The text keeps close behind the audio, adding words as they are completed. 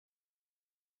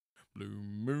blue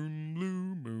moon,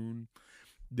 blue moon.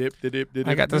 Dip, dip, dip, dip.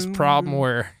 I got this problem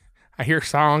where I hear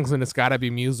songs and it's got to be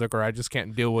music or I just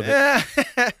can't deal with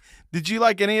it. Did you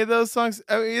like any of those songs?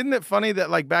 I mean, isn't it funny that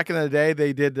like back in the day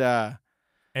they did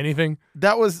Anything?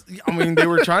 that was, I mean, they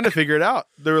were trying to figure it out.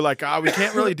 They were like, we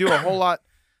can't really do a whole lot.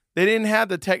 They didn't have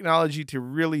the technology to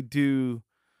really do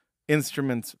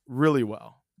instruments really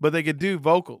well, but they could do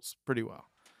vocals pretty well.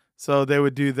 So they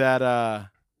would do that.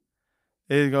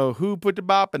 They'd go, who put the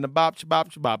bop in the bop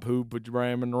shabop shabop? Who put your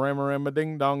ram in the ram a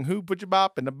ding dong? Who put your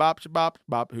bop in the bop shabop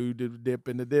shabop? Who did the dip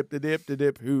in the dip, the dip, the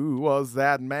dip? Who was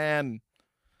that man?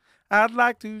 I'd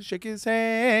like to shake his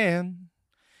hand.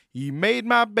 He made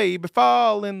my baby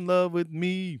fall in love with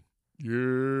me.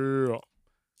 Yeah.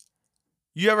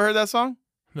 You ever heard that song?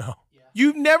 No.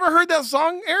 You've never heard that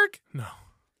song, Eric? No.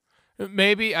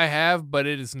 Maybe I have, but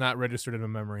it is not registered in my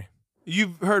memory.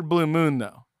 You've heard Blue Moon,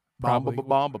 though. Probably.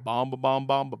 Bomb, bomb, bomb,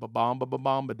 bomb, bomb, bomb,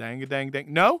 bomb, dang, dang,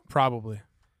 dang. No? Probably.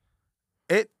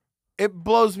 It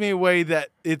blows me away that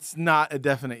it's not a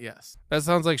definite yes. That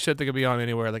sounds like shit that could be on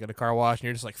anywhere, like at a car wash, and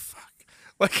you're just like, fuck.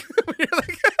 Like, you're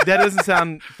like That doesn't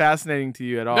sound fascinating to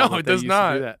you at all. No, that it they does used to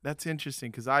not. do that. That's interesting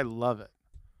because I love it.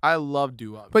 I love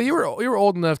doo-wop. But you were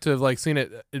old enough to have like seen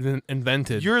it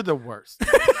invented. You're the worst.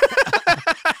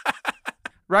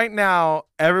 Right now,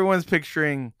 everyone's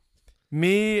picturing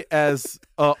me as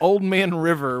Old Man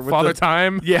River with Father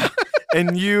Time. Yeah,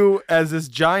 and you as this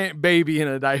giant baby in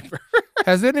a diaper.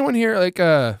 Has anyone here, like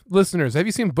listeners, have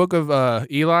you seen Book of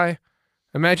Eli?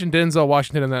 Imagine Denzel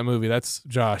Washington in that movie. That's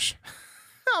Josh.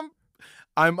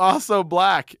 I'm also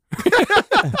black.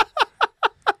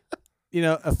 You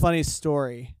know, a funny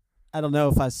story. I don't know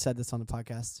if I said this on the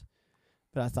podcast,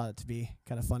 but I thought it to be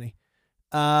kind of funny.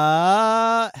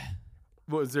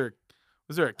 Was there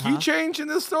a key change in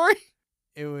this story?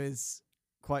 It was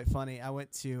quite funny. I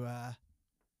went to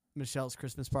Michelle's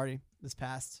Christmas party this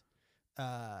past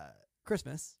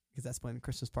Christmas, because that's when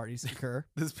Christmas parties occur.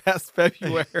 This past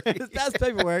February. This past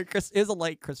February. It was a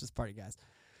late Christmas party, guys.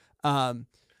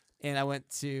 And I went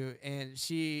to, and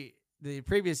the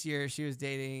previous year, she was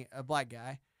dating a black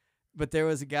guy, but there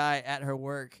was a guy at her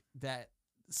work that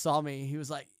saw me. He was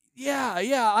like, yeah,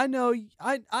 I know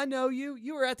you.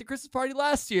 You were at the Christmas party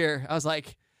last year. I was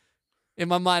like, in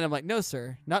my mind, I'm like, no,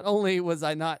 sir. Not only was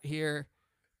I not here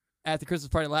at the Christmas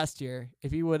party last year,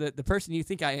 if you would, the person you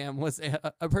think I am was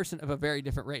a person of a very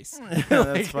different race.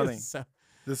 That's funny. So.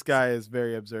 This guy is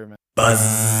very observant. Buzz,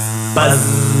 buzz,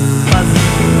 buzz,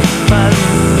 buzz.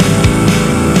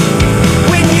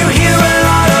 When you hear a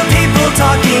lot of people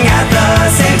talking at the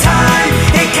same time,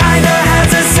 it kinda has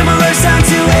a similar sound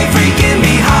to a freaking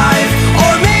beehive.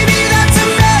 Or maybe that's a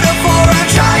metaphor I'm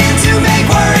trying to make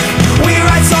work. We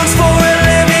write songs for a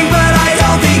living, but I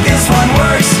don't think this one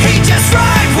works. He just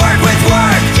rhymed work with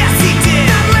work. Yes, he did.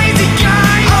 That lazy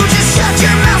guy. Oh, just shut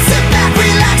your mouth, sit back,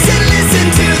 relax, and listen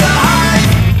to the Hive.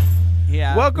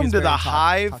 Yeah. Welcome he's to very the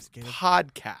Hive intoxicated.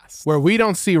 podcast. Where we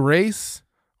don't see race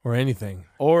or anything.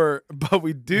 But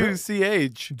we do see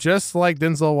age. Just like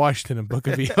Denzel Washington in Book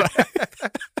of Eli.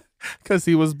 Because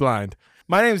he was blind.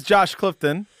 My name's Josh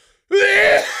Clifton.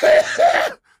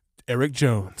 Eric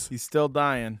Jones. He's still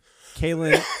dying.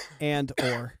 Kaylin and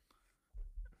or.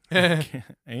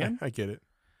 And I get it.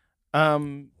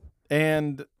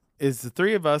 and is the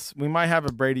three of us. We might have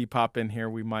a Brady pop in here.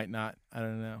 We might not. I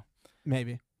don't know.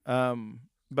 Maybe.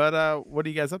 But what are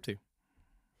you guys up to?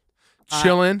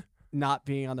 Chilling. Not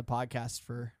being on the podcast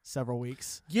for several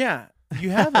weeks. Yeah, you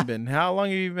haven't been. How long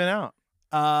have you been out?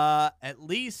 At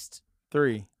least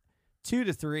 3. 2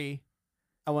 to 3.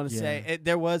 I want to Yeah. say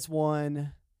there was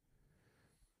one.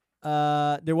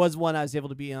 There was one I was able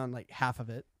to be on like half of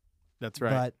it. That's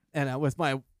right. But with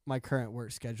my current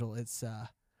work schedule, it's a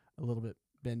little bit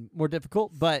been more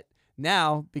difficult. But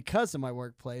now, because of my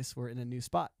workplace, we're in a new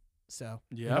spot, so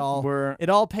Yeah, it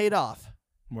all paid off.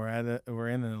 we're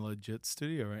in a legit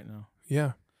studio right now.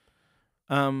 Yeah.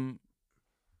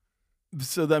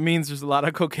 So that means there's a lot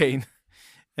of cocaine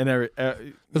and There's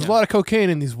a lot of cocaine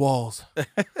in these walls.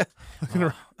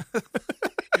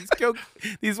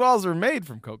 These walls were made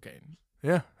from cocaine.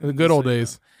 Yeah. In the good old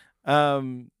days.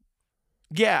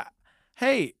 Yeah.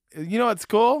 Hey, you know what's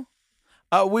cool?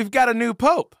 We've got a new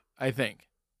pope, I think.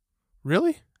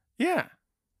 Really? Yeah.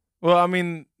 Well, I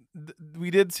mean, we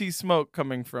did see smoke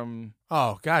coming from.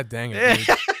 Oh, god dang it,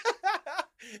 dude.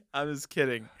 I'm just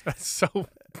kidding. That's so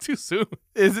too soon.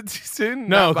 Is it too soon?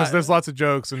 No, Not because by- there's lots of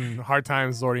jokes and Hard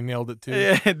Times already nailed it too.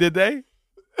 Yeah, did they?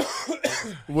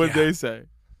 What'd Yeah. they say?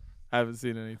 I haven't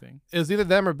seen anything. It was either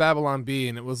them or Babylon B,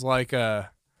 and it was like,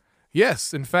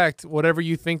 yes, in fact, whatever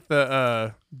you think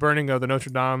the burning of the Notre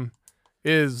Dame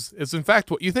is in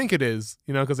fact what you think it is,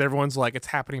 because everyone's like, it's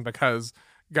happening because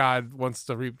God wants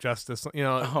to reap justice.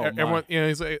 Everyone,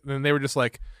 and they were just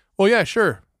like, well, yeah,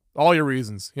 sure. All your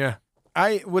reasons. Yeah.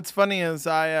 What's funny is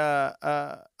a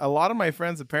lot of my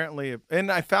friends apparently,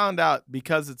 and I found out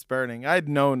because it's burning. I'd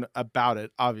known about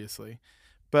it, obviously,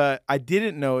 but I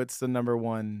didn't know it's the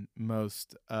 #1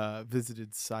 most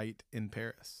visited site in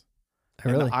Paris.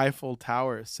 And Really? the Eiffel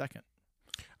Tower is second.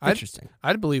 Interesting.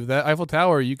 I'd believe that. Eiffel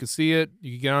Tower, you could see it,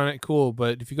 you could get on it, cool.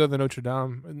 But if you go to the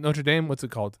Notre Dame, what's it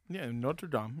called? Yeah, Notre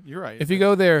Dame. You're right. If you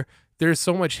go there, there's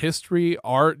so much history,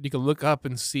 art. You can look up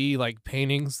and see like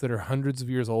paintings that are hundreds of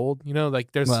years old.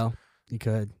 Like there's. Well, you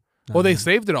could. Well, they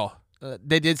saved it all.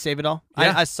 They did save it all.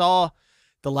 Yeah. I saw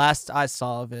the last I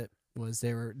saw of it was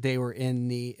they were in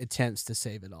the attempts to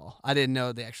save it all. I didn't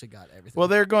know they actually got everything. Well,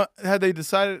 they're going. Had they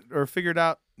decided or figured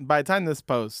out by the time this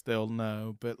posts, they'll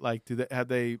know. But like, have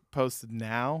they posted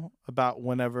now about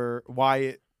why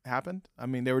it happened? I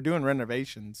mean, they were doing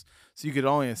renovations, so you could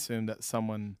only assume that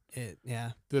someone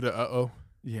yeah. Did a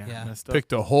Yeah. messed up.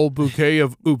 picked a whole bouquet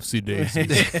of oopsie daisies.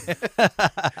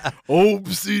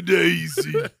 Oopsie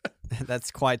daisy.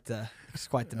 That's quite the mess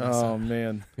Oh up.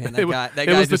 man. Man, It that was guy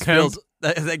the just temp. feels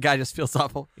that guy just feels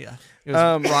awful. Yeah. It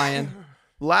was Ryan.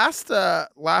 Last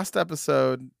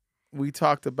episode, we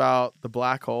talked about the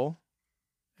black hole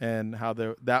and how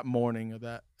that morning of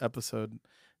that episode,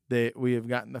 we have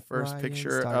gotten the first Ryan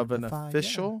picture started of an the fire.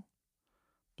 official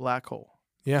black hole.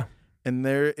 Yeah. And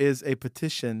there is a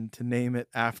petition to name it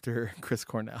after Chris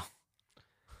Cornell.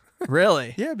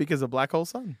 Really? Yeah, because of Black Hole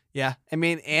Sun. Yeah. I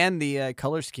mean, and the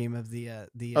color scheme of the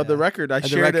record. I the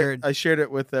shared record. it. I shared it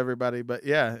with everybody, but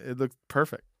yeah, it looked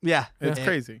perfect. Yeah. It's And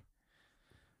crazy.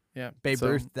 Yeah. Babe so,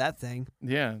 Ruth, that thing.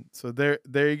 Yeah. So there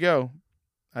you go.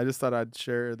 I just thought I'd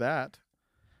share that.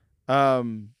 What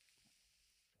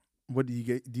do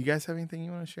you guys have anything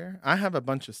you want to share? I have a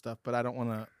bunch of stuff, but I don't want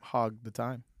to hog the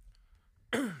time.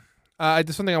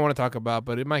 There's something I want to talk about,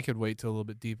 but it might could wait till a little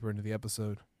bit deeper into the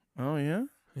episode. Oh yeah.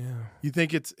 Yeah. You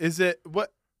think is it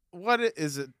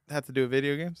have to do with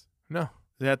video games? No.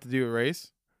 Does it have to do with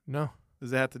race? No.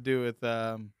 Does it have to do with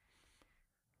the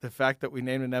fact that we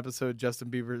named an episode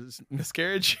Justin Bieber's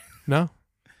miscarriage? No.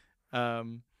 I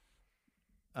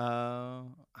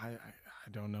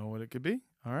don't know what it could be.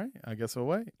 All right, I guess we'll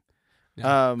wait.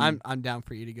 No, I'm down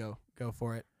for you to go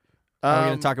for it. Are we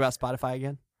going to talk about Spotify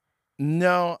again?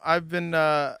 No, I've been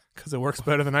Because it works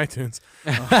better than iTunes.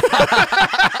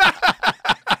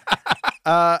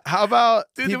 how about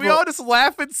Dude, did we all just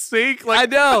laugh and sync? I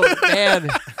know, man.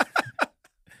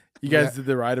 you guys did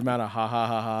the right amount of ha ha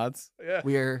ha ha's? Yeah.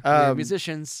 We're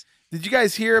musicians. Did you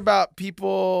guys hear about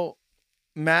people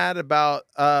mad about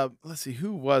let's see,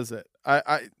 who was it?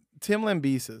 Tim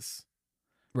Lambesis.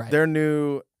 Right. Their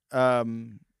new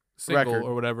Single record.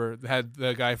 or whatever had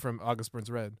the guy from August Burns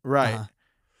Red. right. Uh-huh.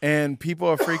 And people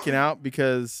are freaking out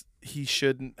because he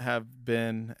shouldn't have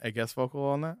been a guest vocal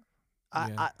on that.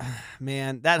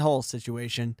 Man, that whole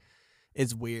situation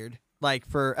is weird. Like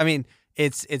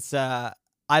it's I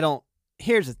don't.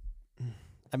 Here's a.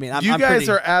 I mean, You I'm guys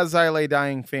pretty, are As I Lay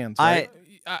Dying fans, right?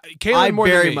 Kaylin I more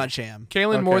than very me. much am.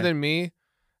 Kaylin more Okay. than me.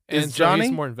 Is And so Johnny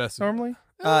he's more invested. Normally?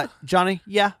 Johnny,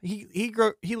 yeah, he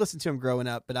listened to him growing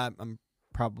up, but I'm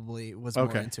probably was more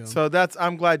Okay. into him. So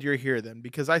I'm glad you're here then,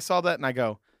 because I saw that and I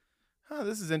go, oh,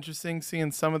 this is interesting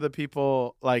seeing some of the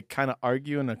people like kind of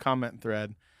argue in a comment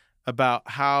thread about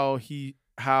how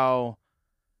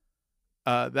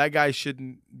that guy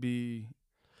shouldn't be.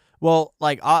 Well,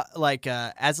 As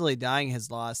I Lay Dying has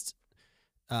lost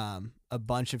a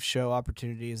bunch of show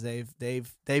opportunities.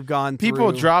 They've gone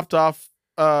People through, dropped off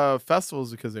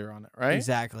festivals because they were on it, right?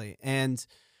 Exactly. And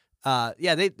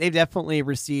they've definitely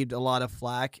received a lot of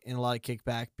flack and a lot of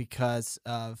kickback because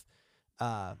of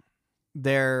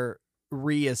their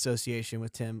reassociation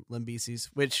with Tim Lambesis,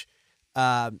 which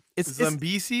it's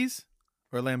Lambesis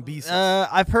or Lambesis?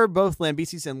 I've heard both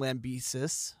Lambesis and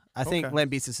Lambesis. I think Okay.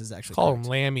 Lambesis is actually Call him correct.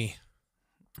 Lammy.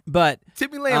 But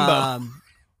Timmy Lambo.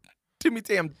 Timmy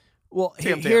Tam. well,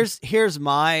 Tam Tam. here's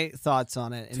my thoughts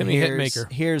on it. And Timmy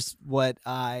Hitmaker. Here's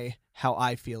how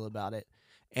I feel about it,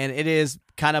 and it is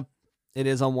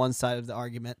on one side of the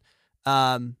argument,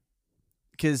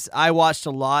 because I watched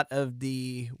a lot of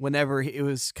whenever it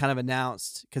was kind of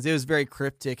announced, because it was very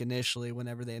cryptic initially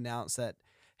whenever they announced that,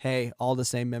 hey, all the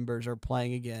same members are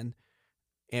playing again,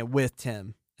 and with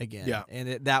Tim again, Yeah. and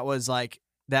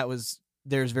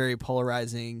there's very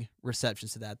polarizing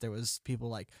receptions to that. There was people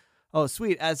like, oh,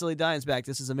 sweet, As I Lay Dying's back.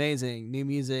 This is amazing. New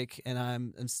music. And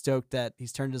I'm stoked that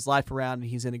he's turned his life around and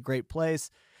he's in a great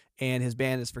place and his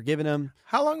band has forgiven him.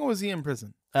 How long was he in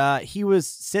prison? He was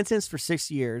sentenced for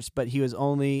 6 years, but he was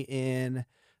only in.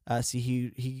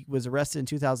 He was arrested in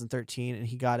 2013, and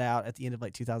he got out at the end of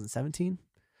like 2017.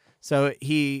 So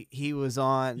he was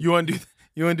on. You want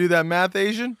to do that math,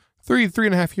 Asian?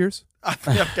 3.5 years.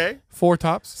 Okay. 4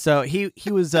 tops. So he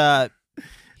was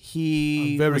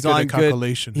he Very was good on at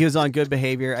calculation. He was on good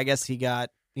behavior. I guess he got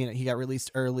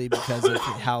released early because of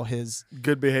how his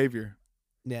Good behavior.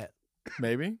 yeah.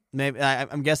 Maybe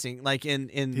I'm guessing like in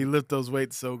he lift those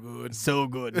weights so good. so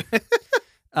good.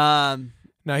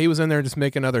 No, he was in there just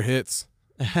making other hits.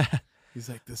 He's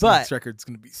like, this But- next record's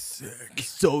gonna be sick.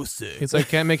 so sick. He's like,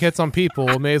 can't make hits on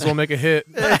people. May as well make a hit.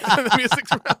 The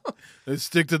music's around. Let's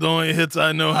stick to the only hits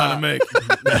I know how to make.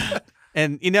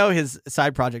 And his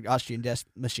side project, Austrian Death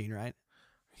Machine, right?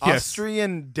 Yes.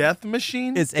 Austrian Death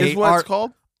Machine It's is a what it's art-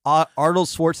 called. Arnold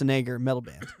Schwarzenegger metal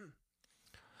band.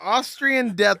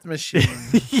 Austrian Death Machine.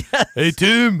 Yes. Hey,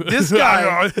 Tim. This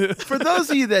guy, for those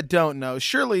of you that don't know,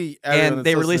 surely everyone And that's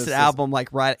they listening released to an this-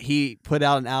 album he put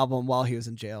out an album while he was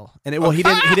in jail. And he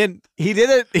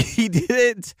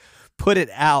didn't put it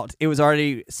out. It was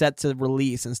already set to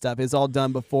release and stuff. It was all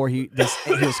done before he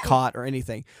was caught or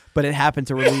anything. But it happened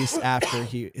to release after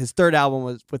his third album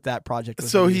was with that project.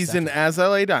 was So released he's in after. As I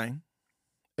Lay Dying,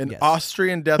 an Yes.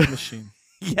 Austrian Death Machine.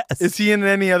 Yes. Is he in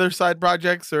any other side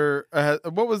projects or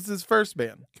what was his first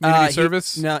band? Community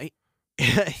service.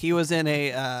 He was in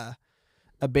a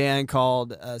band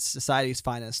called Society's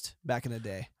Finest back in the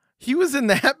day. He was in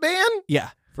that band? Yeah,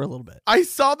 for a little bit. I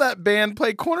saw that band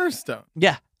play Cornerstone.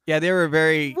 Yeah, they were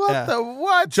very. What the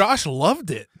what? Josh loved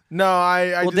it. No,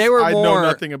 I Well, they were I know more-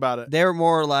 nothing about it. They were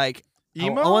more like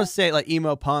Emo? I want to say like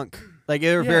emo punk. Like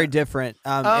they were Yeah. very different.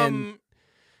 And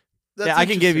that's yeah, I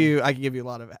can give interesting. you a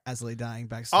lot of As I Lay Dying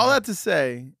backstory. All that to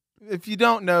say, if you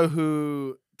don't know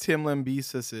who Tim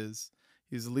Lambesis is,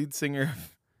 he's the lead singer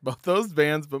of both those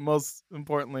bands, but most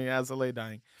importantly, As I Lay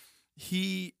Dying.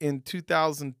 He, in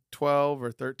 2012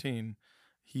 or 13,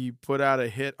 he put out a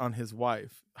hit on his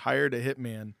wife, hired a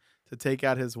hitman to take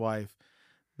out his wife.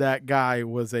 That guy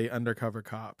was a undercover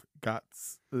cop,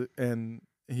 and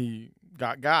he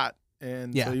got,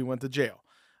 and Yeah. so he went to jail.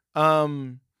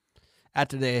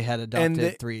 After they had adopted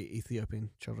they- 3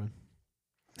 Ethiopian children.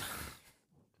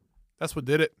 That's what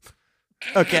did it.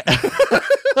 Okay.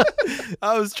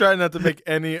 I was trying not to make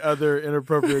any other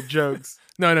inappropriate jokes.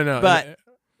 No. But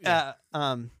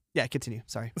yeah, continue.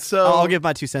 Sorry. So I'll give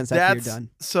my 2 cents after you're done.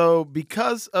 So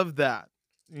because of that,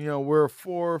 we're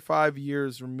 4 or 5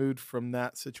 years removed from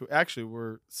that situation. Actually,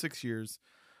 we're 6 years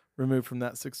removed from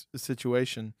that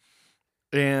situation,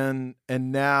 and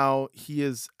now he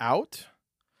is out.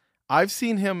 I've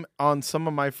seen him on some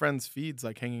of my friends' feeds,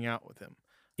 like hanging out with him.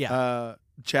 Yeah.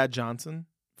 Chad Johnson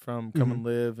from Come and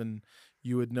Live, and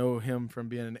you would know him from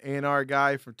being an A&R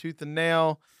guy for Tooth and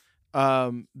Nail,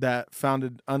 that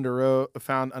found Under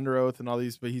Oath and all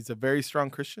these. But he's a very strong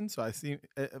Christian, so I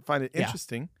find it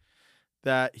interesting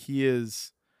that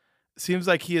seems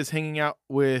like he is hanging out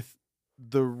with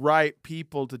the right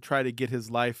people to try to get his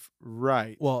life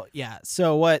right. Well, yeah.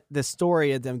 So what the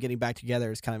story of them getting back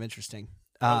together is kind of interesting.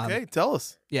 Okay, tell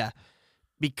us. Yeah.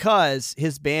 Because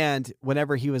his band,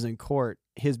 whenever he was in court,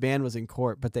 his band was in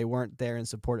court, but they weren't there in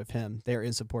support of him. They were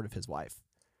in support of his wife.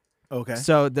 Okay.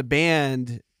 So the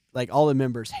band, like all the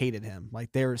members hated him.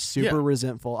 Like they were super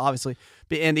resentful, obviously.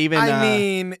 And even I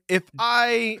mean, if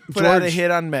I put out a George-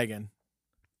 hit on Megan,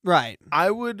 right.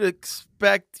 I would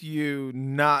expect you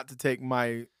not to take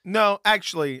my. No,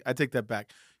 actually, I take that back.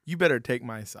 You better take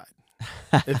my side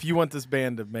if you want this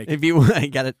band to make it. If you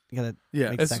gotta Yeah.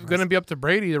 make a It's sacrifice. going to be up to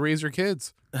Brady to raise your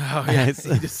kids. Oh yeah, he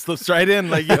just slips right in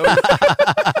like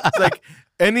it's like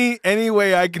any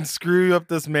way I can screw up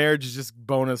this marriage is just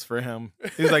bonus for him.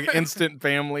 He's like instant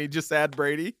family. Just add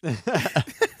Brady.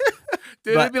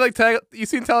 Dude, it'd be like you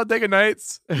seen Talladega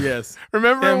Nights? Yes.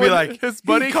 Remember And when be like, his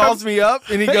buddy he calls comes- me up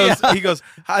and he goes,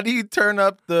 how do you turn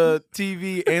up the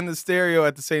TV and the stereo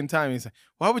at the same time? He's like,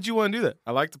 why would you want to do that?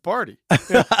 I like to party.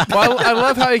 Well, I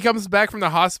love how he comes back from the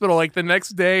hospital like the next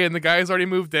day, and the guy's already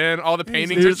moved in. All the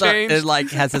paintings are He's like- changed. It like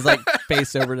has his like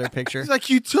face over their picture. He's like,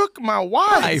 you took my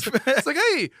wife. It's like,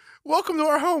 hey, welcome to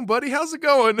our home, buddy. How's it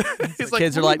going? He's The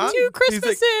kids are like, "Huh?" 2 He's like-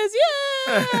 Christmases,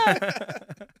 yeah.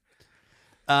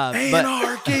 But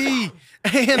Anarchy.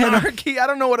 Anarchy. I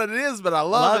don't know what it is, but I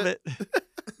love it.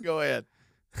 Go ahead.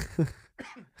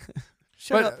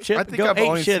 Shut But up, Chip. I think Go I've ape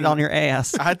only shit seen- on your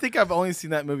ass. I think I've only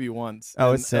seen that movie once.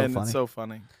 Oh, and- it's so and funny. It's so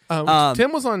funny.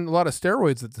 Tim was on a lot of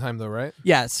steroids at the time, though, right?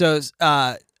 Yeah. So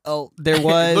there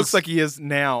was. It looks like he is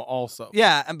now also.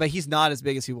 Yeah, but he's not as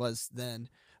big as he was then.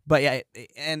 But yeah,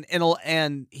 and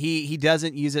he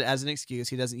doesn't use it as an excuse.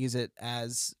 He doesn't use it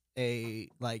as a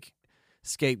like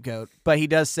scapegoat. But he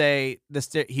does say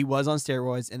he was on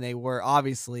steroids, and they were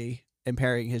obviously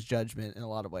impairing his judgment in a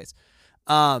lot of ways,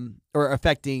 or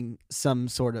affecting some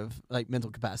sort of like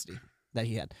mental capacity that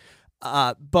he had.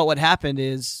 But what happened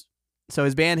is, so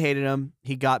his band hated him.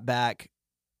 He got back.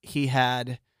 He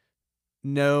had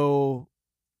no,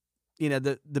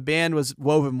 the band was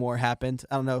Woven War happened.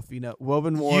 I don't know if you know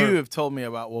Woven War. You have told me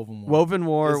about Woven War. Woven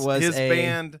War was his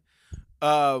band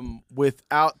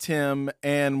without Tim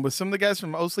and with some of the guys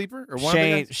from O Sleeper or one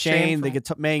Shane, of the guys? Shane,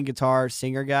 the main guitar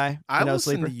singer guy. I O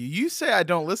listen Sleeper. to you. You say I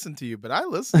don't listen to you, but I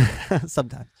listen.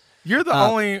 Sometimes. You're the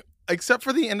only, except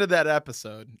for the end of that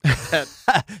episode.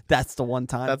 That's the one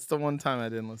time. That's the one time I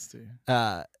didn't listen to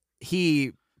you.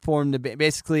 He formed a band,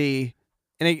 basically,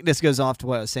 and this goes off to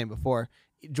what I was saying before.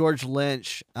 George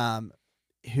Lynch,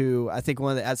 who I think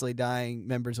one of the As I Lay Dying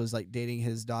members was like dating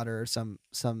his daughter or some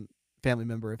family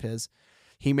member of his.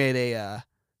 He made a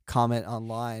comment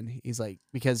online. He's like,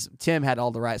 because Tim had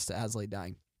all the rights to As I Lay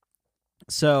Dying.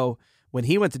 So when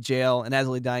he went to jail and As I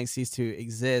Lay Dying ceased to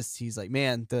exist, he's like,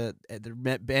 man, the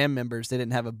band members, they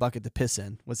didn't have a bucket to piss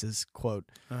in, was his quote,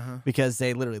 because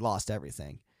they literally lost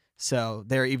everything. So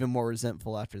they're even more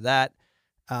resentful after that.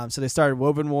 So they started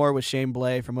Woven War with Shane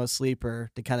Blay from O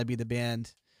Sleeper to kind of be the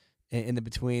band in the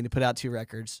between. They put out 2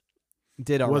 records.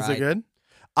 Did all right. Was it good?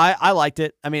 I liked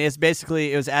it. I mean,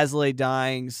 it was As I Lay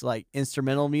Dying's like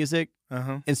instrumental music,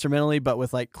 instrumentally, but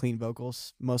with like clean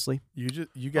vocals mostly. You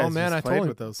guys just played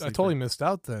with those. I totally missed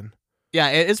out then. Yeah,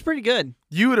 it's pretty good.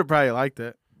 You would have probably liked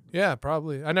it. Yeah,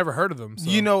 probably. I never heard of them. So.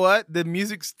 You know what? The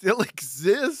music still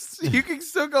exists. You can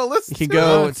still go listen. You can to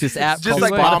go it. to this app It's just called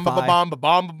like Spotify. bomba bomba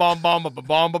bomba bomba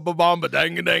bomba bomba bomba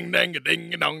dang a dang dang a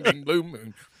ding a dong ding blue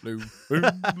moon blue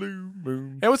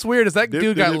moon. And what's weird is that Dip,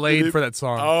 dude dip, got dip, laid dip. for that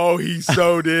song. Oh, he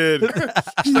so did.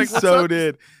 He Like, what's so up?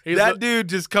 did. He's That a- dude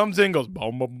just comes in and goes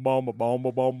bomba bomba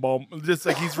bomba bomba bomba. Just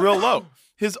like he's real low.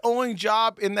 His only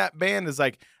job in that band is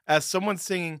like as someone's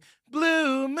singing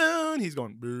Blue Moon, he's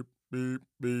going beep beep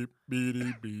beep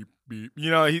beep beep beep.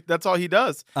 You know, that's all he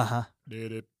does.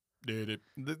 Did it.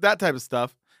 That type of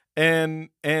stuff. And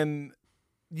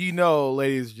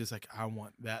ladies are just like, I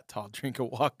want that tall drink of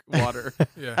water.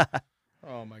 Yeah.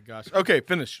 Oh my gosh. Okay,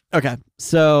 finish. Okay,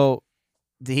 so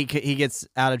he gets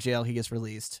out of jail. He gets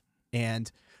released, and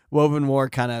Woven War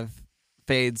kind of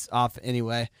fades off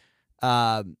anyway,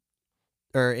 or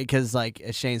because like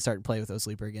Shane started playing with O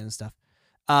Sleeper again and stuff.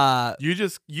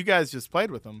 You guys just played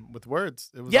with them with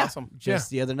words. It was awesome. Just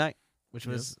the other night, which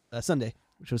was Sunday,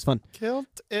 which was fun. Killed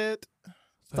it.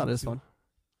 Thought it was fun.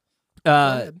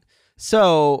 ahead.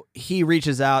 So he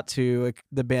reaches out to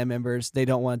the band members. They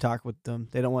don't want to talk with them.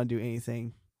 They don't want to do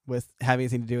anything have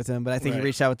anything to do with them. But I think he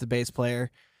reached out with the bass player,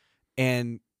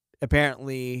 and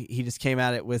apparently he just came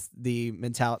at it with the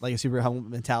mentality, like a super humble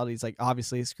mentality. He's like,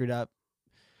 obviously he screwed up.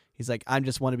 He's like, I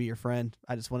just want to be your friend.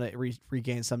 I just want to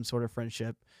regain some sort of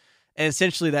friendship. And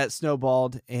essentially that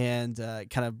snowballed and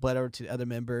kind of bled over to the other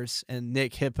members. And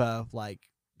Nick Hippa,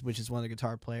 which is one of the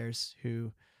guitar players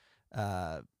who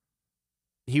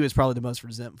he was probably the most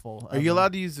resentful. Are you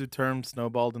allowed to use the term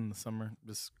snowballed in the summer?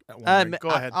 Just go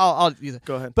ahead. I'll use it.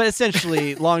 Go ahead. But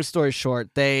essentially, long story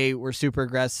short, they were super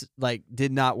aggressive,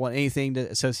 did not want anything to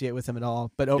associate with him at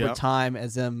all. But over time,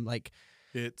 as them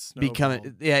it's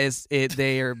becoming,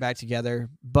 they are back together.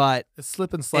 But It's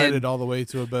slip and slided all the way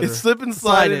to a better. It's slip and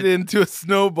slided into a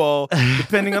snowball,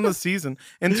 depending on the season,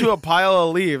 into a pile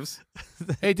of leaves.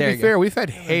 Hey, to There be you go. fair, we've had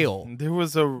hail. There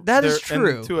was That is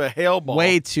true. Into a hail ball.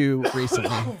 way too recently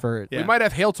for Yeah. We might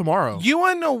have hail tomorrow. You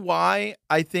want to know why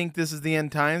I think this is the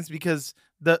end times? Because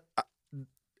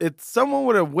someone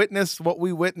would have witnessed what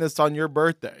we witnessed on your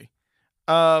birthday.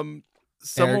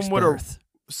 Eric's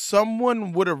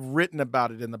Someone would have written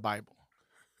about it in the Bible.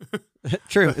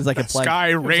 True. It's like a plague. Sky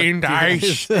rained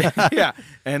ice. Yeah,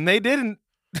 and they didn't.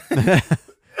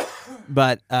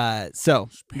 But so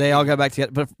they all got back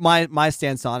together. But my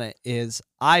stance on it is,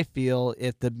 I feel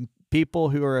if the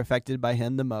people who are affected by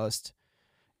him the most,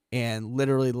 and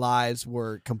literally lives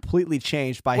were completely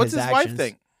changed by What's his his actions. wife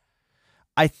think?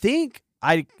 I think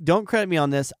don't credit me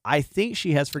on this. I think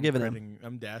she has forgiven him.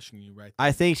 I'm dashing you right.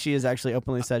 I think she has actually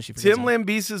openly said she forgives Tim him.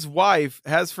 Lambese's wife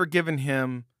has forgiven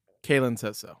him. Kaylin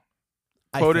says so.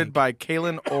 I Quoted think. by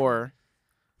Kaylin Orr.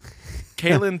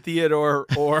 Kaylin Theodore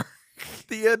Orr.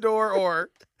 Theodore Orr.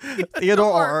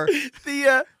 Theodore.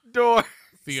 Theodore.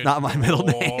 It's not my middle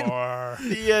name.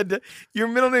 Theod. Your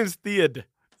middle name's Theod.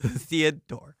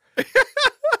 Theodore. I'm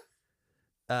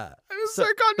gonna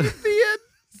start calling you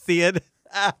Theod.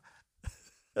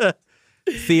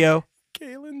 Theo.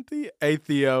 Kaylin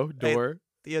Theodore.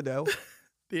 Theodo.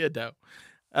 Theodo.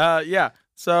 Yeah.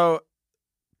 So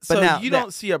So now, you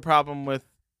don't see a problem with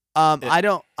I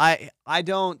don't.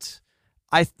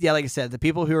 Yeah, like I said, the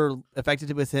people who are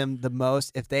affected with him the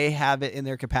most, if they have it in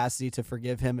their capacity to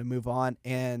forgive him and move on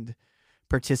and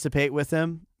participate with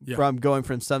him from going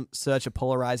from such a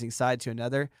polarizing side to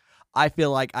another, I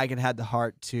feel like I can have the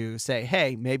heart to say,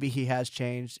 hey, maybe he has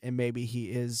changed and maybe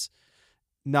he is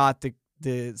not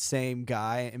the same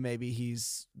guy and maybe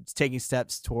he's taking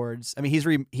steps towards. I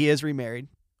mean, he is remarried.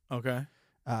 Okay.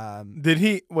 Did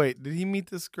he meet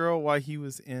this girl while he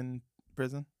was in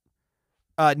prison?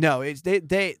 No, it's him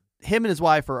and his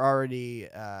wife are already.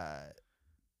 I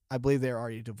believe they're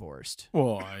already divorced.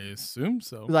 Well, I assume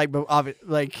so. He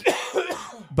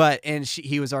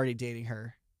was already dating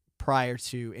her prior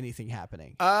to anything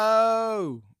happening.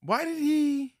 Oh, why did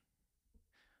he?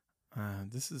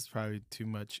 This is probably too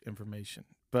much information,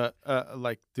 but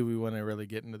do we want to really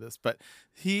get into this? But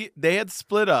they had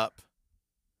split up,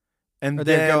 and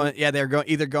they're either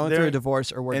going through a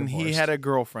divorce or were and divorced. He had a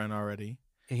girlfriend already.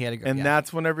 And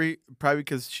that's whenever probably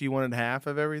because she wanted half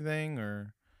of everything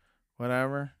or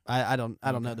whatever. I don't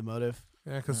know the motive.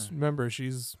 Yeah, because remember,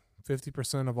 she's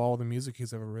 50% of all the music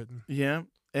he's ever written. Yeah,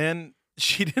 and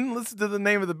she didn't listen to the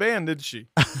name of the band, did she?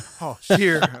 Oh,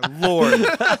 dear Lord.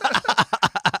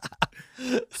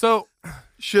 So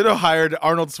should have hired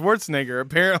Arnold Schwarzenegger.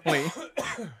 Apparently,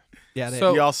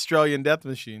 the Australian Death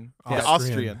Machine. Yeah,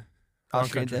 Austrian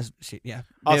Death Machine. Yeah,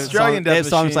 Australian Death Machine. They have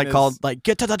songs called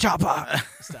 "Get to the Chopper."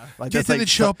 Stuff. Get to the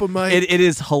chopper, mate. It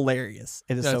is hilarious.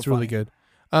 It is That's so really good.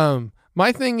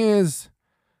 My thing is,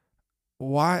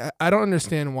 why I don't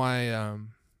understand why.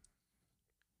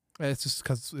 It's just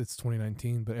because it's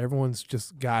 2019, but everyone's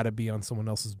just got to be on someone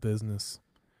else's business.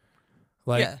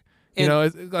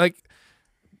 It's like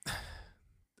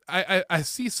I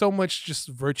see so much just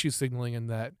virtue signaling in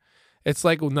that. It's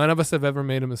like none of us have ever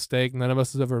made a mistake. None of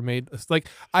us has ever made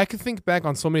I could think back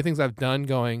on so many things I've done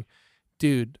going,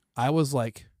 dude, I was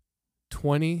like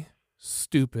 20,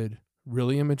 stupid,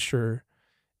 really immature.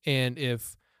 And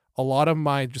if a lot of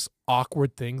my just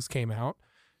awkward things came out,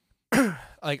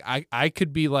 like I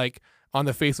could be like on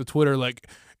the face of Twitter, like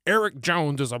Eric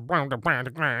Jones is a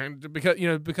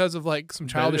because of like some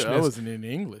childishness. That wasn't in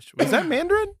English. Was that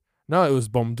Mandarin? No, it was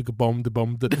bomb to bomb to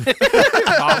bomb to.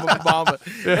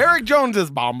 Eric Jones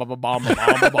is bomb.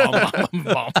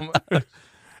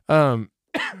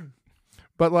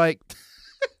 But like,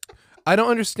 I don't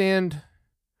understand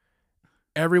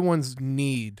everyone's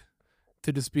need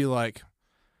to just be like,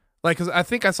 because I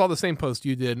think I saw the same post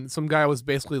you did, and some guy was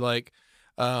basically like,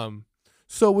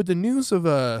 so with the news of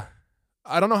I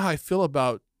don't know how I feel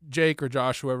about Jake or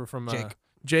Josh, whoever from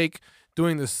Jake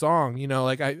doing this song,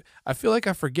 like I feel like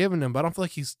I've forgiven him, but I don't feel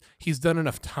like he's done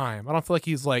enough time. I don't feel like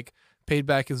he's like paid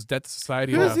back his debt to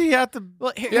society. Who does he have to?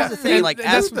 Well, here's the thing, like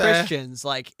as Christians,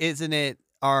 like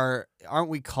aren't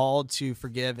we called to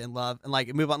forgive and love and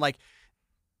like move on? Like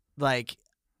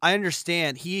I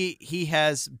understand he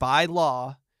has by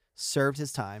law served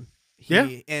his time.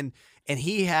 And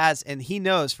he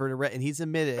knows and he's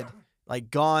admitted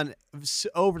like gone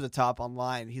over the top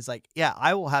online. He's like, yeah,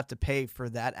 I will have to pay for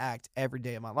that act every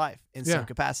day of my life in some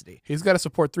capacity. He's got to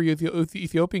support 3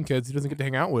 Ethiopian kids he doesn't get to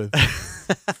hang out with.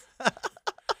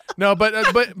 No, but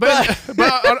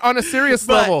on a serious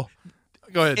level,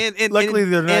 go ahead. And luckily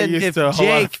they're not used to a whole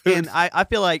lot of food. And I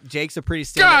feel like Jake's a pretty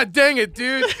God dang it,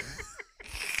 dude.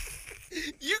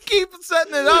 You keep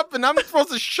setting it up, and I'm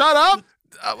supposed to shut up.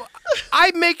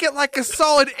 I make it like a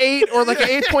solid 8 or like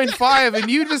an 8.5,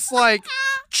 and you just like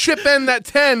chip in that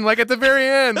 10 like at the very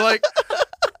end, like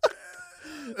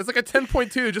it's like a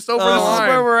 10.2 just over the line. This is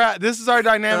where we're at. This is our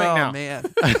dynamic now. Oh man,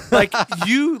 like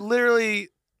you literally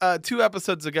 2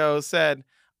 episodes ago said,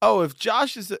 "Oh, if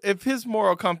his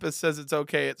moral compass says it's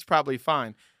okay, it's probably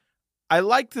fine." I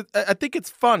think it's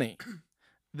funny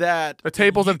that the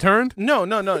tables have turned. No.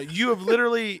 You have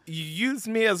literally used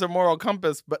me as a moral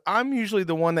compass, but I'm usually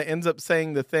the one that ends up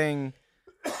saying the thing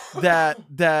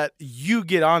that you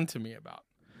get on to me about.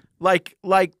 Like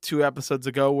 2 episodes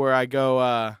ago where I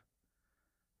go,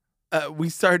 we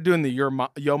started doing the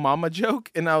yo mama joke,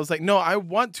 and I was like, no, I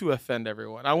want to offend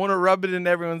everyone. I want to rub it in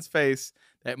everyone's face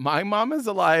that my mom is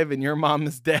alive and your mom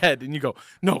is dead. And you go,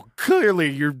 no, clearly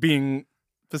you're being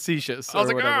facetious. I was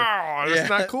like, whatever. oh, that's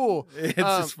not cool. It's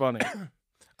just funny.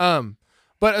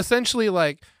 But essentially,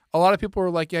 like a lot of people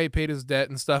were like, yeah, he paid his debt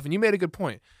and stuff, and you made a good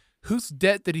point. Whose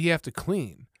debt did he have to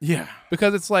clean? Yeah,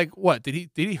 because it's like, what did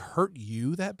he hurt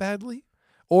you that badly,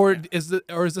 or is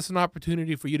this an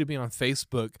opportunity for you to be on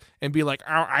Facebook and be like,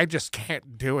 oh, I just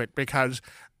can't do it because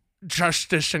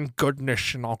justice and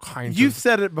goodness and all kinds. You've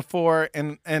said it before,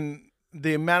 and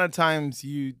the amount of times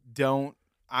you don't,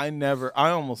 I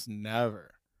almost never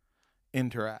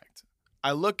interact.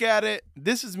 I look at it.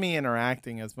 This is me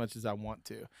interacting as much as I want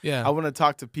to. Yeah. I want to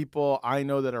talk to people I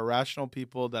know that are rational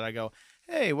people that I go,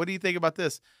 hey, what do you think about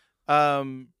this?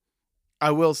 I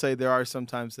will say there are some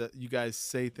times that you guys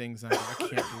say things and I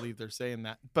can't believe they're saying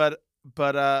that. But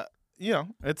you know,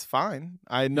 it's fine.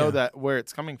 I know Yeah. that where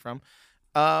it's coming from.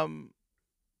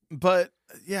 But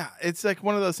yeah, it's like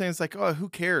one of those things like, oh, who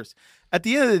cares? At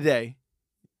the end of the day,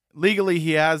 legally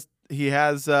he has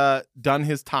done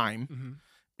his time. Mhm.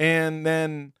 And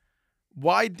then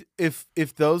why if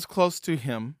those close to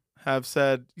him have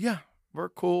said, yeah, we're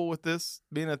cool with this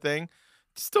being a thing,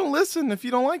 just don't listen if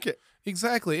you don't like it.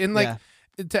 Exactly. And like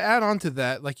Yeah. to add on to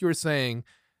that, like you were saying,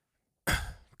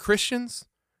 Christians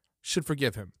should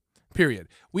forgive him. Period.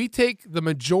 We take the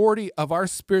majority of our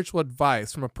spiritual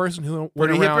advice from a person who went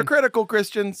Pretty around. hypocritical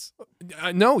Christians.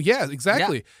 No, yeah,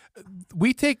 exactly.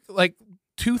 We take like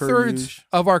 2/3 Peruge.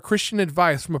 of our Christian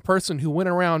advice from a person who went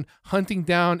around hunting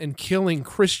down and killing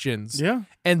Christians Yeah.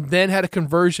 and then had a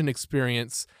conversion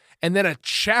experience. And then a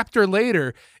chapter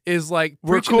later is like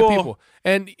We're preaching cool. to people.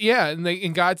 And yeah,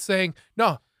 and God's saying,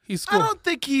 no, he's cool. I don't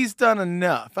think he's done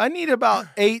enough. I need about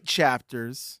 8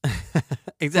 chapters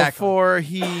Exactly. before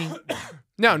he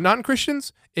Now,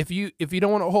 non-Christians, if you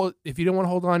don't want to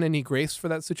hold on any grace for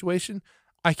that situation,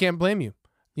 I can't blame you.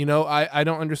 You know, I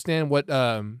don't understand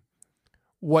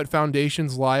what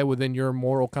foundations lie within your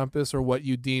moral compass or what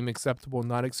you deem acceptable,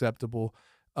 not acceptable.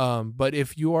 But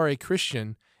if you are a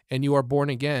Christian and you are born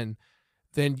again,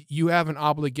 then you have an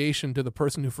obligation to the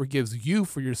person who forgives you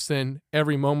for your sin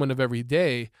every moment of every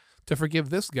day to forgive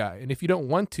this guy. And if you don't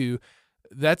want to,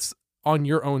 that's on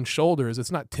your own shoulders.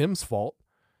 It's not Tim's fault.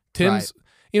 Tim's,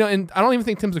 you know, and I don't even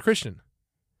think Tim's a Christian.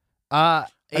 I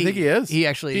think he is. He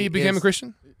actually He became is. a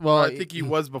Christian. Well, I think he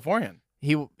was beforehand.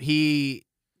 he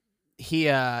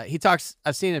talks.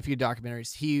 I've seen a few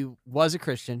documentaries. He was a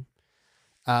Christian,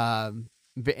 and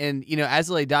you know, As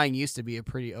I Lay Dying used to be a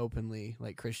pretty openly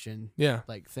like Christian Yeah.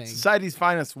 like thing. Society's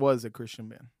Finest was a Christian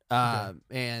band.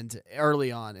 And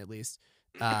early on at least,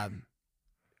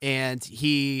 and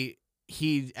he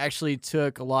actually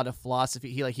took a lot of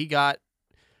philosophy. He got,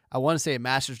 I want to say, a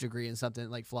master's degree in something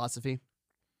like philosophy.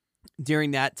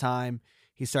 During that time,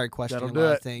 he started questioning That'll a do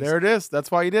lot it. of things. There it is.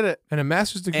 That's why he did it. And a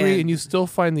master's degree, And- and you still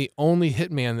find the only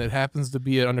hitman that happens to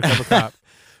be an undercover cop.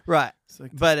 Right, It's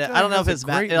like, but this guy I don't know if has it's a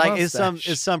great like it's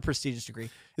mustache. some prestigious degree.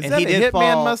 Is and that he a did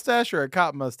hitman fall- mustache or a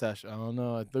cop mustache? I don't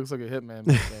know. It looks like a hitman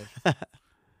mustache.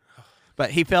 But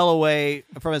he fell away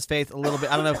from his faith a little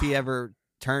bit. I don't know if he ever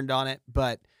turned on it,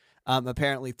 but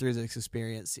apparently through this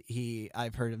experience,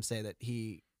 I've heard him say that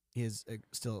he is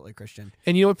still a Christian.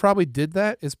 And you know what probably did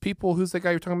that is people. Who's that guy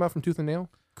you're talking about from Tooth and Nail?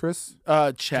 Chris?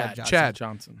 Chad Chad.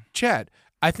 Johnson. Chad.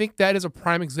 I think that is a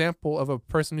prime example of a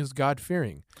person who's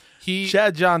God-fearing.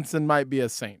 Chad Johnson might be a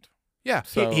saint. Yeah.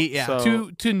 So, yeah. so-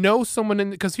 To know someone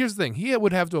in, because here's the thing, he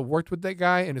would have to have worked with that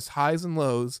guy and his highs and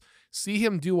lows, see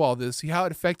him do all this, see how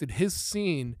it affected his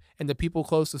scene and the people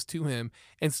closest to him,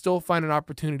 and still find an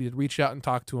opportunity to reach out and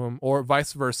talk to him, or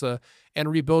vice versa,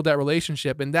 and rebuild that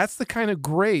relationship. And that's the kind of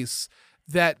grace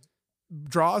that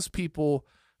draws people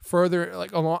further,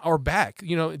 like along or back,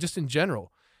 you know, just in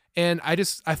general. And I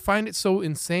find it so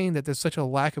insane that there's such a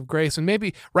lack of grace. And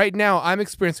maybe right now I'm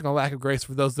experiencing a lack of grace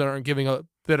for those that aren't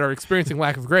that are experiencing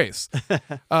lack of grace.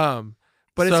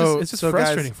 But it's just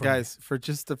frustrating for me. guys, for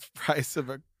just the price of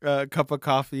a cup of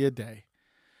coffee a day,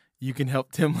 you can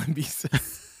help Tim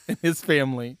Lambesis and his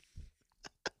family.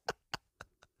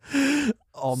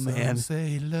 Oh man! Some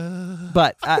say love.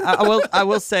 But I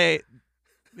will say,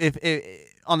 if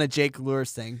on the Jake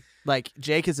Lures thing, like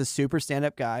Jake is a super stand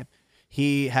up guy.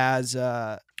 He has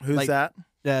Who's like, that?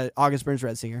 August Burns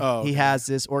Red Singer. Oh, He okay. has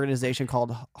this organization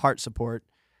called Heart Support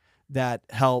that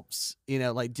helps, you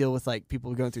know, like deal with like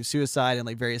people going through suicide and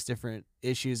like various different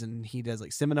issues, and he does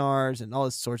like seminars and all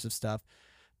this sorts of stuff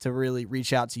to really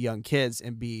reach out to young kids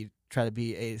and try to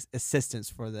be a assistance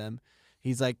for them.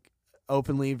 He's like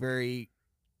openly very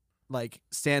like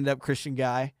stand up Christian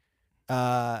guy.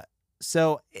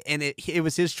 So and it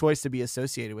was his choice to be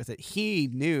associated with it. He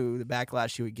knew the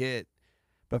backlash he would get,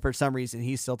 but for some reason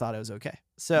he still thought it was okay.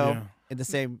 So Yeah. in the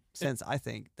same sense, I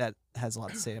think that has a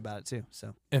lot to say about it too.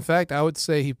 So In fact, I would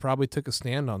say he probably took a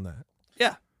stand on that.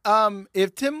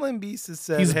 If Tim Lambesis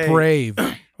said, He's "Hey, brave.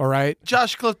 All right.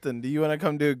 Josh Clifton, do you want to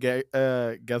come do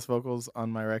guest vocals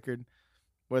on my record?"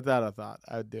 Without a thought,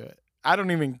 I would do it. I don't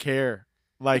even care.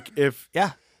 Like if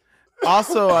yeah,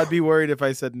 Also, I'd be worried if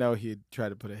I said no, he'd try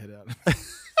to put a hit out.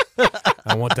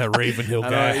 I want that Ravenhill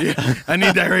I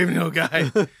need that Ravenhill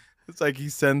guy. It's like he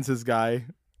sends his guy,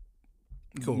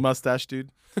 Cool. mustache dude.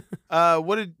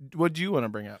 What did you want to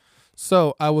bring up?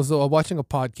 So I was watching a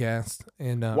podcast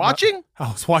and Watching?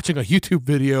 I was watching a YouTube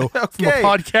video from a Okay.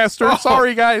 podcaster. Oh.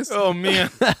 Sorry, guys. Oh man.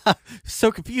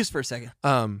 So confused for a second.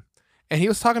 And he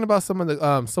was talking about some of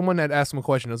the someone had asked him a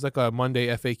question. It was like a Monday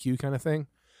FAQ kind of thing.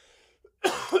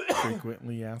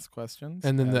 Frequently asked questions.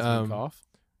 And then as the, we cough.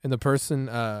 And the person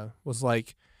was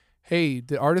like, "Hey,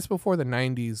 the artists before the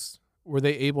 '90s, were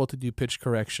they able to do pitch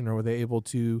correction, or were they able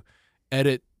to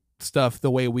edit stuff the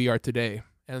way we are today?"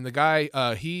 And the guy,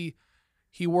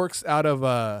 he works out of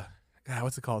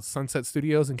what's it called, Sunset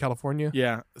Studios in California.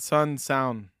 Yeah,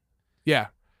 Sound. Yeah,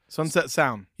 Sunset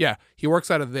Sound. yeah, he works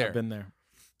out of I've there. been there.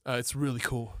 It's really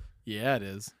cool. Yeah, it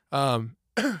is. And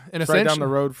It's right down essentially, the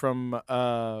road from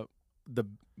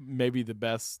maybe the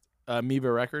best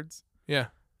Amoeba Records. yeah,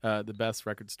 The best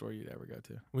record store you'd ever go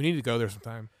to. we need to go there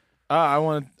sometime. I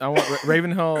want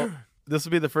Ravenhill. This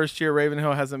will be the first year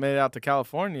Ravenhill hasn't made it out to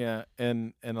California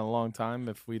in a long time.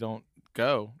 If we don't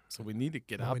go, so we need to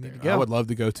get out We there. need to go. I would love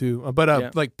to go too. But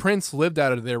Yeah. like Prince lived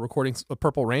out of there recording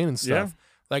Purple Rain and stuff.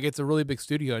 Yeah. Like it's a really big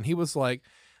studio, and he was like,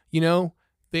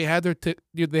 they had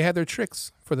their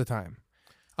tricks for the time.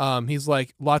 He's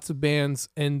like, lots of bands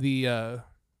in the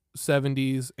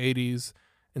 70s, 80s,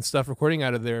 and stuff recording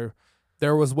out of there.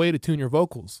 There was a way to tune your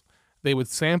vocals. They would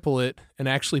sample it and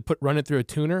actually run it through a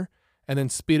tuner, and then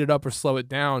speed it up or slow it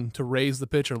down to raise the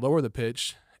pitch or lower the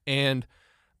pitch. And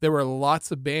there were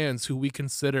lots of bands who we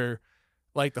consider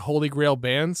like the holy grail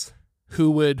bands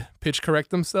who would pitch correct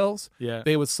themselves. Yeah.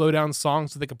 They would slow down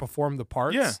songs so they could perform the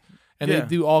parts. Yeah. And Yeah. they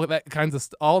do all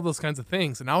those kinds of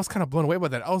things. And I was kind of blown away by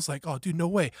that. I was like, oh, dude, no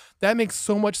way. That makes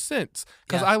so much sense.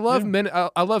 Because Yeah. I love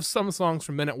I love some songs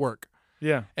from Men at Work.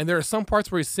 Yeah. And there are some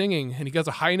parts where he's singing and he does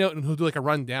a high note and he'll do like a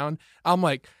rundown. I'm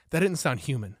like, that didn't sound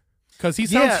human. Because he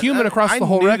sounds human across the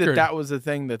whole I knew record. that was a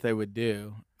thing that they would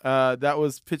do. That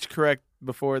was pitch correct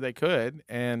before they could,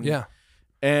 and yeah.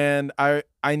 and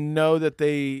I know that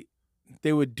they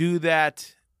would do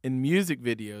that in music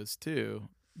videos too.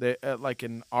 They like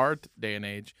in our day and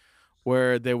age,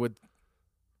 where they would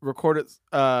record it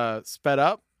sped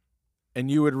up,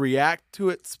 and you would react to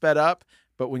it sped up.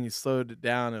 But when you slowed it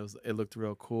down, it looked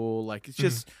real cool. Like it's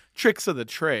just tricks of the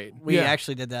trade. We Yeah.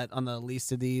 actually did that on the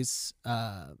least of these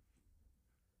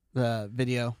the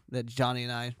video that Johnny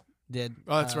and I did.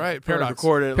 Oh, that's right. Paradox. Paradox.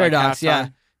 Recorded it Paradox, like yeah.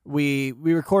 halftime. We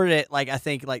recorded it like I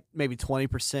think like maybe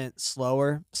 20%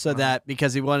 slower, so that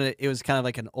because we wanted it was kind of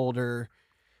like an older,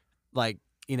 like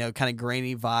kind of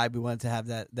grainy vibe. We wanted to have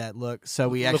that look, so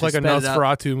we Looked actually like a sped it up.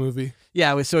 Nosferatu movie.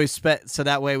 Yeah, we sped so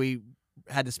that way we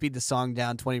had to speed the song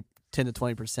down 10 to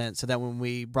 20%, so that when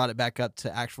we brought it back up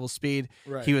to actual speed,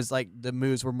 Right. he was like the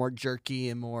moves were more jerky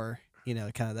and more kind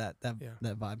of that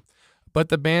vibe. But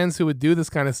the bands who would do this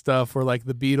kind of stuff were like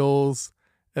the Beatles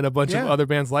and a bunch of Yeah. other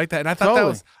bands like that. And I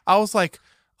thought I was like,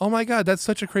 oh my God, that's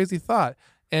such a crazy thought.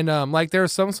 And like there are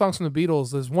some songs from the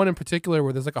Beatles. There's one in particular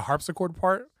where there's like a harpsichord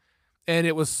part, and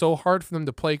it was so hard for them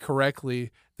to play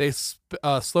correctly. They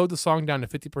slowed the song down to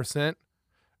 50%,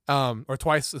 or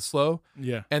twice as slow.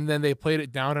 Yeah. And then they played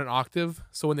it down an octave.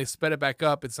 So when they sped it back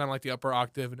up, it sounded like the upper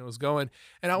octave and it was going.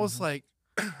 And I was like,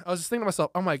 I was just thinking to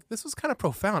myself, I'm like, this was kind of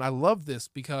profound. I love this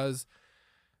because,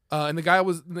 and the guy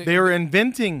was, They were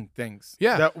inventing things.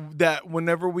 Yeah. That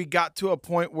whenever we got to a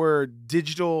point where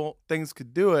digital things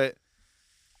could do it,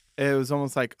 it was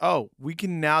almost like, oh, we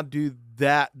can now do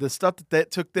that. The stuff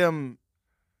that took them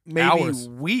maybe Hours.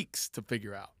 weeks to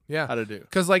figure out yeah. how to do.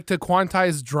 Because like to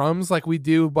quantize drums like we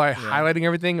do by highlighting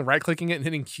everything and right clicking it and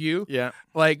hitting Q, Yeah.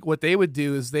 like what they would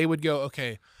do is they would go,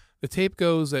 okay, the tape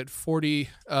goes at 40.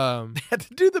 Had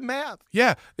to do the math.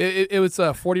 Yeah, it was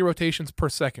 40 rotations per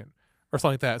second or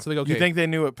something like that. So they go, okay. You think they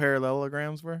knew what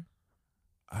parallelograms were?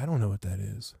 I don't know what that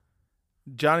is.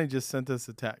 Johnny just sent us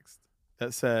a text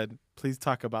that said, please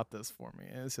talk about this for me.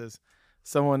 And it says,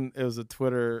 it was a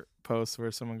Twitter post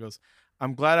where someone goes,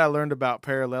 I'm glad I learned about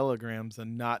parallelograms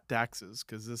and not DAXs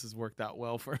because this has worked out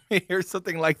well for me or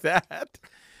something like that.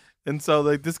 And so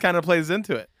like this kind of plays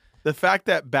into it. The fact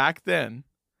that back then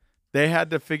they had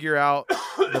to figure out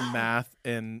the math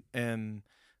and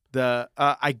the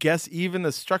I guess even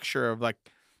the structure of like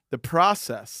the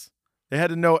process. They had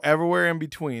to know everywhere in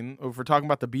between. If we're talking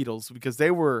about the Beatles, because they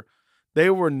were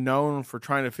known for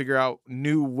trying to figure out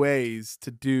new ways to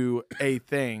do a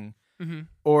thing Mm-hmm.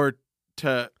 or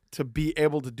to be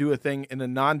able to do a thing in a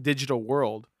non-digital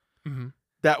world Mm-hmm.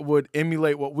 that would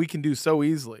emulate what we can do so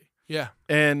easily. Yeah.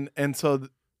 And so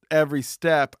every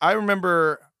step, I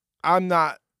remember I'm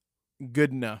not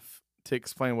good enough to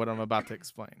explain what I'm about to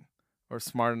explain or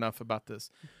smart enough about this.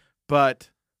 But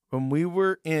when we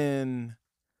were in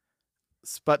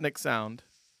Sputnik Sound,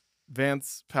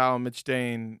 Vance Powell and Mitch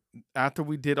Dane, after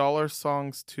we did all our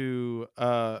songs to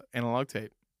analog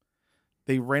tape,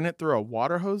 they ran it through a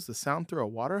water hose, the sound through a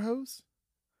water hose.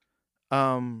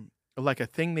 Like a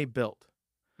thing they built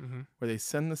where they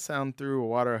send the sound through a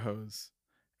water hose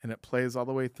and it plays all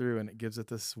the way through and it gives it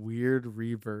this weird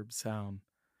reverb sound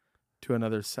to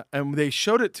another sound. And they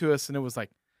showed it to us and it was like,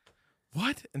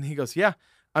 what? And he goes, yeah.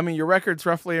 I mean, your record's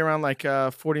roughly around like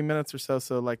 40 minutes or so.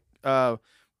 So like,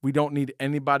 we don't need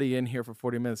anybody in here for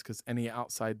 40 minutes because any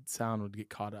outside sound would get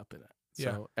caught up in it.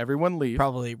 Yeah. So everyone leave.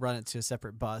 Probably run it to a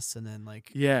separate bus and then like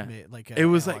Yeah. like It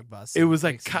was analog like bus it and was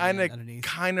like mix it kind in underneath.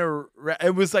 of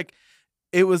it was like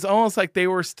it was almost like they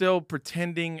were still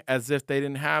pretending as if they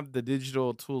didn't have the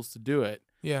digital tools to do it.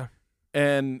 Yeah.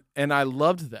 And I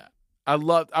loved that.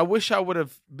 I wish I would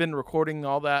have been recording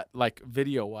all that like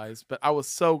video wise, but I was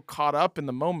so caught up in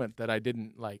the moment that I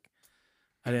didn't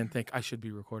think I should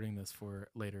be recording this for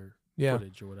later Yeah.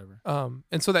 footage or whatever.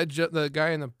 And so that the guy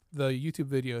in the YouTube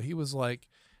video, he was like,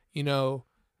 you know,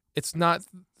 it's not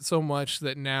so much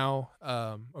that now,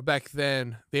 or back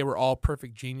then, they were all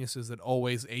perfect geniuses that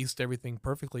always aced everything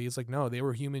perfectly. It's like, no, they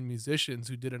were human musicians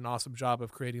who did an awesome job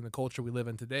of creating the culture we live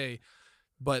in today.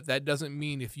 But that doesn't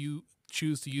mean if you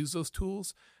choose to use those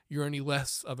tools, you're any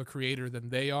less of a creator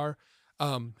than they are.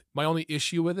 My only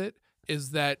issue with it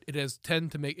is that it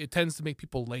tends to make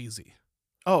people lazy.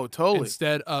 Oh, totally.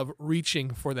 Instead of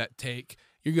reaching for that take,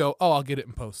 you go, oh, I'll get it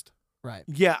in post. Right.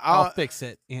 Yeah, I'll fix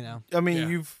it, you know. I mean,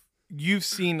 Yeah. you've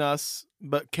seen us,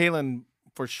 but Kaylin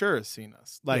for sure has seen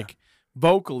us, like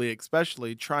vocally,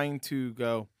 especially trying to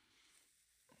go.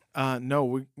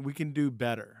 No, we can do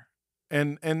better,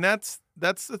 and that's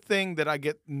the thing that I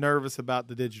get nervous about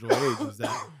the digital age is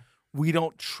that we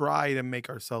don't try to make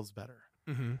ourselves better,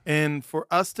 and for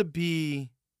us to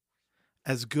be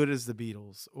as good as the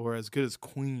Beatles or as good as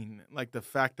Queen, like the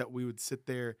fact that we would sit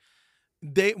there.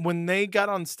 When they got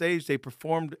on stage, they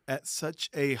performed at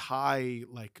such a high,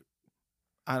 like,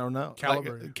 I don't know,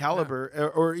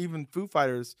 caliber, or even Foo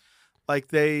Fighters,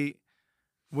 like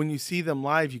when you see them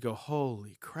live, you go,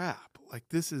 holy crap! Like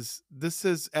this is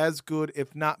as good,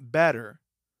 if not better,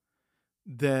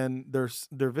 than their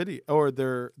video or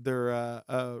their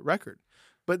record.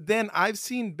 But then I've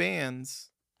seen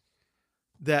bands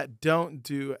that don't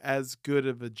do as good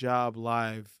of a job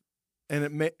live.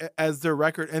 And their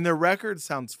record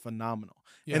sounds phenomenal.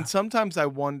 Yeah. And sometimes I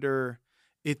wonder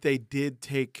if they did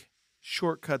take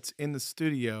shortcuts in the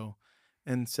studio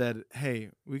and said,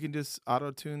 "Hey, we can just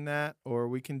auto-tune that, or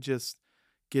we can just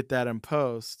get that in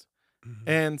post."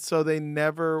 And so they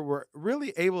never were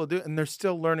really able to do it, and they're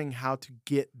still learning how to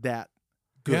get that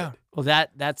good. Yeah. Well,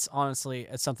 that's honestly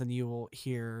something you will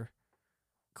hear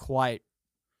quite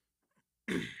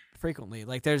frequently.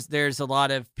 Like there's a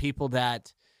lot of people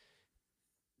that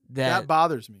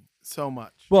bothers me so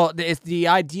much. Well, the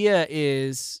idea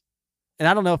is, and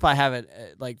I don't know if I haven't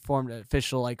like formed an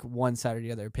official like one side or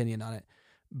the other opinion on it,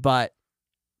 but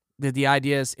the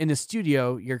idea is in the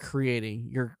studio you're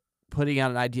putting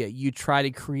out an idea. You try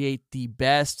to create the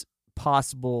best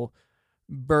possible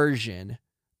version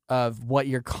of what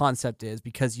your concept is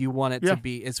because you want it to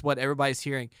be. It's what everybody's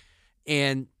hearing,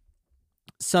 and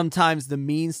sometimes the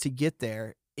means to get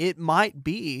there, it might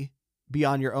be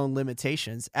beyond your own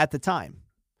limitations at the time.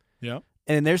 Yeah.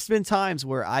 And there's been times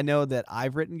where I know that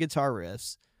I've written guitar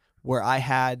riffs where I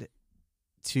had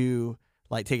to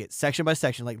like take it section by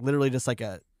section, like literally just like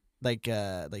and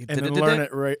then learn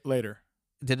it right later.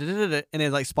 And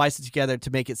then like splice it together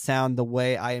to make it sound the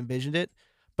way I envisioned it.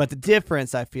 But the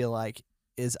difference I feel like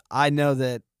is I know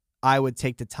that I would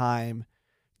take the time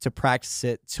to practice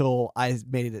it till I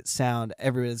made it sound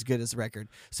every bit as good as the record.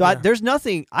 So I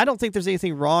don't think there's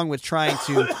anything wrong with trying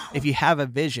to, if you have a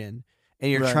vision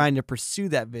and you're trying to pursue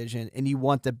that vision and you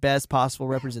want the best possible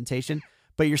representation,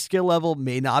 but your skill level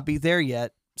may not be there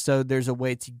yet. So there's a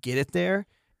way to get it there,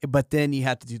 but then you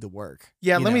have to do the work.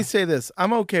 Yeah. Let me say this.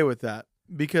 I'm okay with that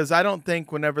because I don't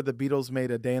think whenever the Beatles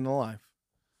made A Day in the Life,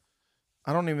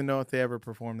 I don't even know if they ever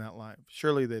performed that live.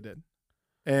 Surely they did.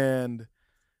 And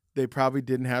they probably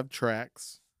didn't have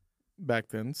tracks back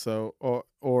then, so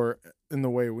or in the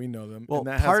way we know them. Well,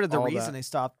 and part of the reason they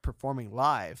stopped performing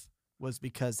live was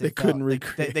because they couldn't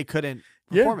recreate. They couldn't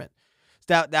perform it.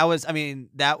 That was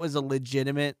a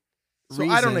legitimate So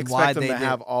reason I don't why expect them they to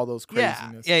have all those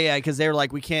craziness. Yeah, because they were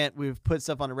like, we've put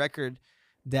stuff on a record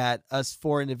that us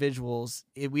four individuals,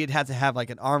 we'd have to have like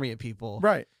an army of people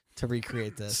to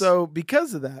recreate this. So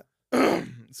because of that,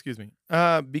 excuse me,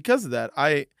 because of that,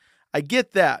 I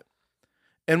get that.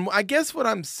 And I guess what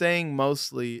I'm saying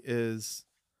mostly is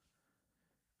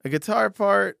a guitar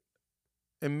part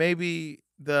and maybe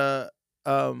the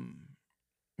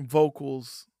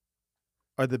vocals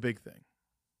are the big thing.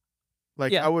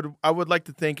 Like Yeah. I would like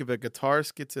to think if a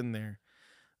guitarist gets in there.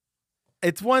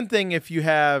 It's one thing if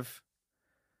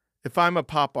I'm a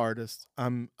pop artist,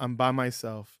 I'm by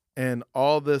myself, and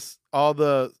all the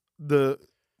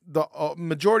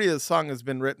majority of the song has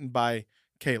been written by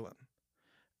Kalen,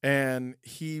 and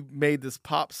he made this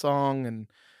pop song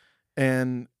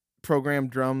and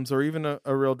programmed drums, or even a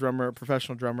real drummer, a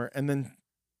professional drummer, and then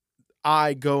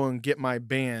I go and get my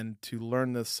band to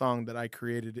learn this song that I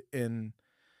created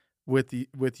with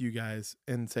you guys,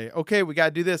 and say, okay, we got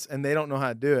to do this, and they don't know how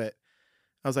to do it.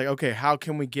 I was like, okay, how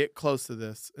can we get close to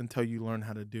this until you learn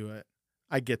how to do it?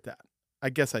 I get that. I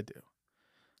guess I do.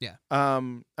 Yeah.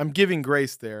 I'm giving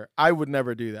grace there. I would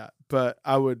never do that, but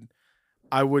I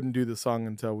wouldn't do the song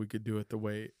until we could do it the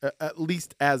way, at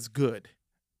least as good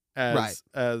as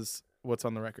what's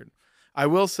on the record. I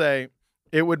will say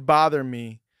it would bother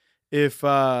me if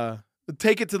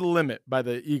Take It to the Limit by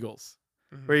the Eagles,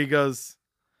 where he goes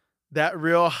that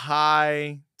real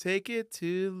high, take it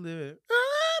to the limit.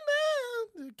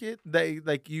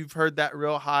 Like you've heard that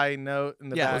real high note in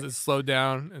the back. Was it slowed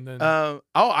down and then? I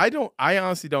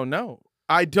honestly don't know.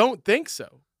 I don't think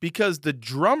so, because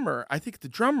I think the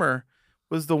drummer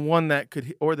was the one that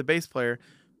could, or the bass player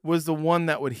was the one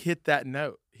that would hit that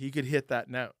note. He could hit that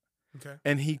note. Okay.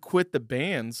 And he quit the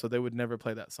band so they would never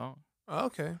play that song. Oh,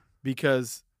 okay.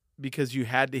 Because you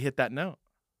had to hit that note.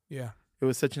 Yeah. It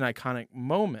was such an iconic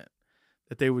moment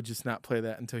that they would just not play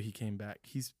that until he came back.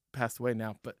 He's passed away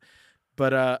now, but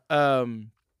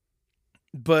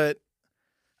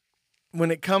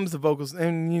when it comes to vocals,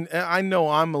 and I know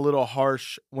I'm a little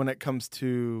harsh when it comes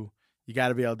to you got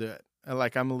to be able to do it.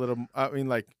 Like I'm a little. I mean,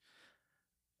 like,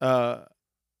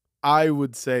 I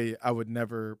would say I would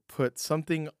never put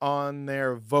something on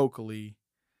there vocally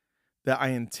that I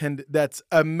intended. That's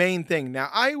a main thing. Now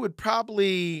I would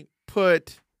probably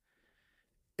put,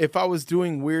 if I was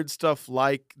doing weird stuff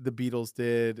like the Beatles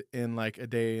did in like A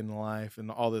Day in the Life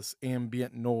and all this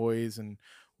ambient noise and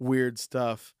weird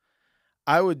stuff,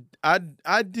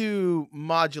 I'd do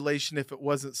modulation if it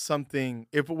wasn't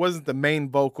the main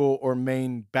vocal or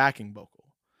main backing vocal.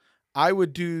 I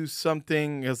would do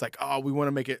something as like, oh, we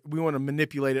want to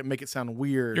manipulate it, make it sound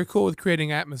weird. You're cool with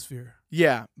creating atmosphere.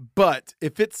 Yeah, but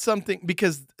if it's something,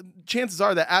 because chances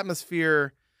are the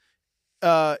atmosphere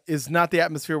is not the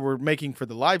atmosphere we're making for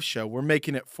the live show. We're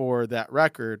making it for that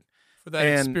record. For that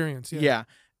experience, yeah. Yeah.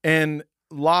 And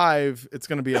live, it's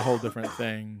going to be a whole different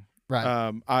thing.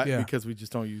 Right. Because we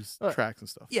just don't use tracks and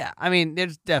stuff. Yeah, I mean,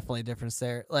 there's definitely a difference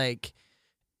there. Like,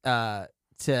 I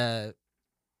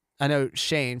know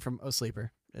Shane from O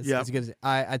Sleeper. It's good.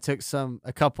 I took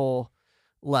a couple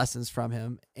lessons from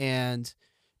him, and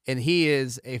he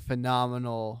is a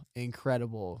phenomenal,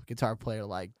 incredible guitar player.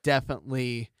 Like,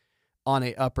 definitely on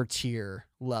a upper tier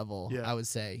level, Yeah. I would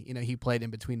say. He played in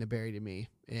Between the Buried and Me,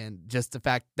 and just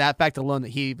that fact alone that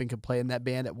he even could play in that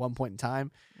band at one point in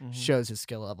time shows his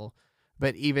skill level.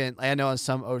 But even I know on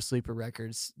some O Sleeper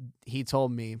records, he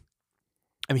told me,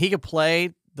 I mean, he could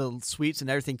play the sweeps and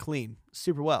everything clean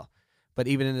super well, but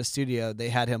even in the studio, they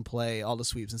had him play all the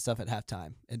sweeps and stuff at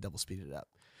halftime and double speed it up,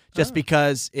 just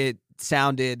because it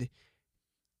sounded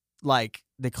like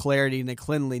the clarity and the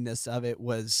cleanliness of it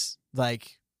was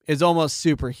like, it's almost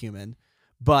superhuman.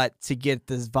 But to get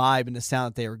this vibe and the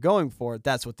sound that they were going for,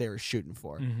 that's what they were shooting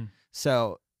for. Mm-hmm.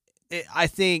 So I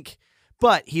think,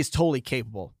 but he's totally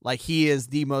capable. Like, he is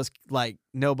the most, like,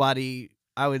 nobody,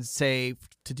 I would say,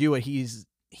 to do what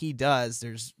he does,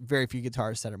 there's very few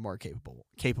guitarists that are more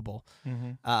capable.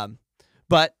 Mm-hmm.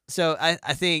 But so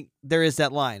I think there is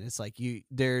that line. It's like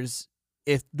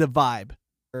if the vibe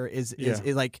is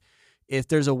like, if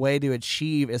there's a way to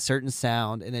achieve a certain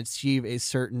sound and achieve a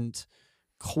certain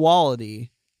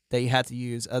quality that you have to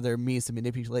use other means to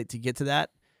manipulate to get to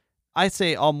that, I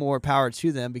say all more power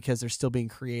to them, because they're still being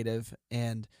creative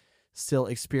and still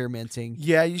experimenting.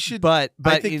 Yeah, you should. But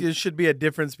I think there should be a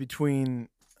difference between.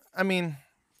 I mean,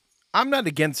 I'm not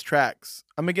against tracks.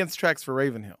 I'm against tracks for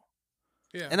Ravenhill.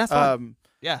 Yeah, and that's fine.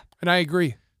 Yeah, and I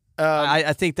agree.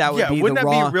 I think that would be wouldn't the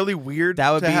that wrong. be really weird? That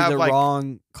would to be have, the like,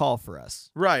 wrong call for us.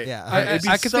 Right. Yeah, It'd be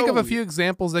I could so think of a weird. few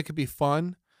examples that could be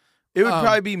fun. It would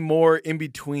probably be more in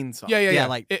between songs. Yeah.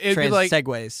 like It'd be like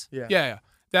segues. Yeah.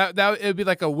 That it'd be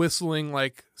like a whistling,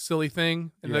 like, silly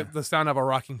thing, and the sound of a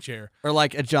rocking chair, Or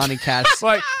like a Johnny Cash.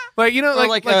 like like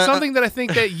something that I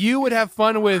think that you would have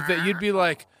fun with. That you'd be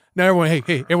like, "No, everyone,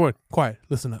 hey, everyone, quiet,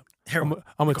 listen up. I'm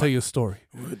gonna tell you a story.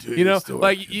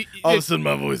 Like all of a sudden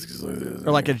my voice goes like this.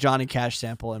 Or like a Johnny Cash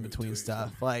sample in between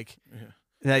stuff, like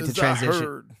to As I transition.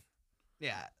 heard.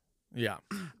 Yeah, Yeah.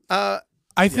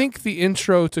 I think the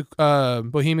intro to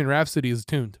Bohemian Rhapsody is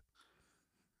tuned.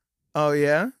 Oh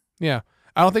yeah. Yeah.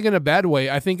 I don't think in a bad way.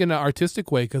 I think in an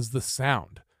artistic way because the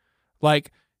sound.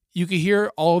 Like, you could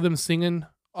hear all of them singing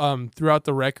throughout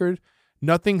the record.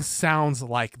 Nothing sounds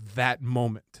like that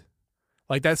moment.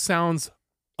 Like, that sounds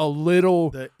a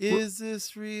little... Is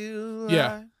this real?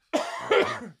 Yeah.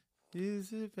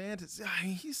 Is it fantasy? I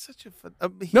mean, he's such a fun...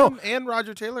 him No. and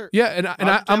Roger Taylor. Yeah, and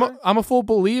Roger Taylor? I'm a full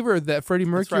believer that Freddie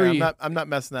That's Mercury... right. I'm not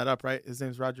messing that up, right? His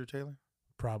name's Roger Taylor.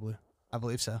 Probably. I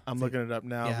believe so. I'm looking it up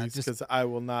now Yeah, because I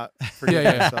will not forget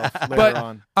Yeah, yeah. myself later But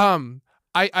on.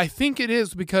 I think it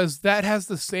is because that has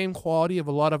the same quality of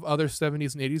a lot of other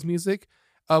 70s and 80s music,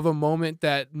 of a moment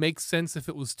that makes sense if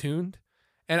it was tuned.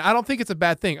 And I don't think it's a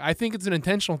bad thing. I think it's an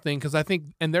intentional thing because I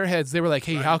think in their heads they were like,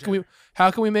 "Hey, how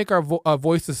can we make our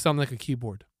voices sound like a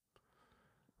keyboard?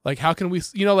 Like, how can we,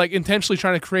 like, intentionally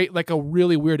trying to create like a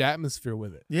really weird atmosphere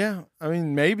with it? Yeah, I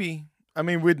mean, maybe. I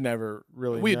mean, we'd never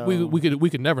really know. We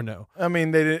could never know. I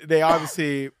mean, they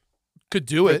obviously Could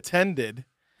do it. pretended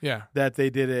Yeah. that they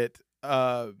did it.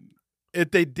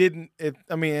 If they didn't,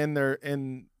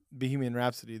 in Bohemian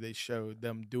Rhapsody, they showed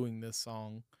them doing this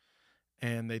song,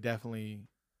 and they definitely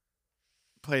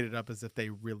played it up as if they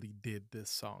really did this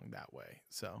song that way.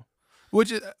 So,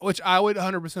 Which I would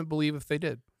 100% believe if they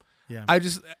did. yeah. I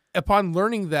just, upon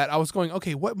learning that, I was going,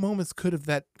 okay, what moments could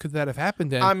that have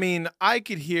happened in? I mean, I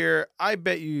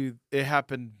bet you it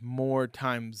happened more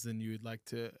times than you would like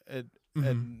to,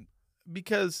 and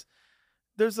because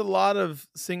there's a lot of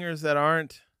singers that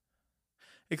aren't,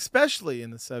 especially in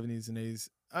the 70s and 80s.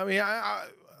 I mean,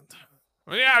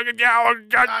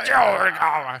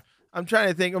 I'm trying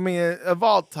to think. I mean, of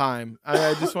all time,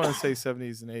 I just want to say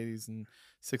 70s and 80s and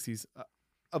 60s.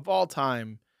 Of all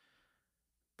time,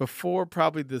 before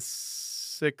probably the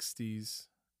 60s,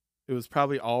 it was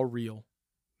probably all real.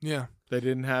 Yeah. They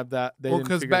didn't have that. They Well, didn't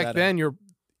because figure back that then out.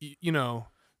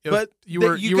 But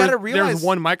you you were gotta there realize- was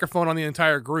one microphone on the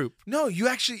entire group. No, you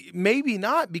actually maybe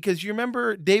not, because you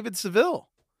remember David Seville.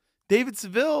 David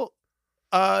Seville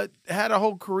had a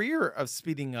whole career of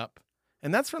speeding up,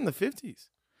 and that's from the 50s.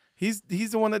 He's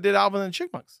the one that did Alvin and the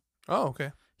Chipmunks. Oh,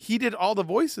 okay. He did all the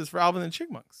voices for Alvin and the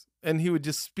Chipmunks, and he would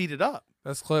just speed it up.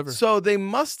 That's clever. So they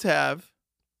must have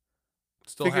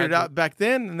Still figured had it out back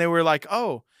then, and they were like,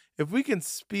 "Oh, if we can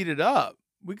speed it up,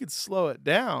 we could slow it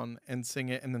down and sing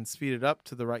it, and then speed it up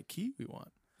to the right key we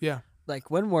want." Yeah. Like,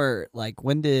 when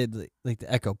did the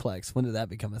Echoplex? When did that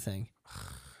become a thing?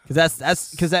 Because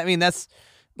that's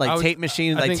like tape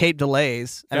machine, I like think- tape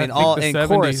delays. I yeah, I mean, think all the and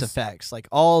chorus 70s. effects, like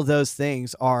all those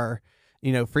things are,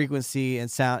 frequency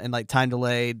and sound and like time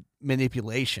delayed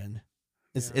manipulation.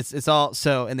 It's all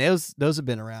so, and those have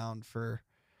been around for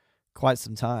quite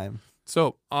some time.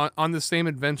 So on the same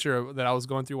adventure that I was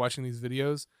going through watching these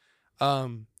videos,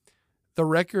 the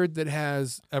record that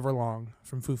has Everlong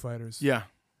from Foo Fighters. Yeah,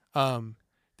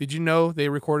 Did you know they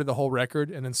recorded the whole record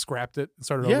and then scrapped it and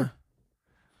started yeah. over?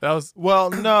 That was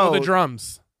Well, no, the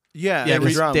drums. Yeah, Yeah, the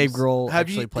because drums. Dave Grohl Have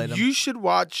actually you, played them. You should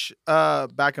watch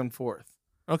Back and Forth.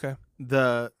 Okay.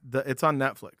 The it's on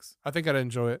Netflix. I think I'd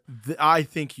enjoy it. I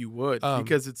think you would, Um,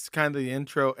 because it's kind of the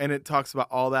intro, and it talks about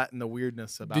all that and the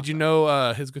weirdness about. Did you that.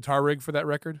 know his guitar rig for that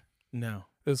record? No.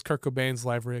 It was Kurt Cobain's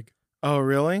live rig. Oh,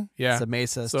 really? Yeah. It's a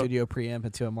Mesa So- studio preamp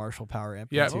into a Marshall power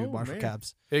amp Yeah. into Oh, Marshall man.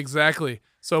 cabs. Exactly.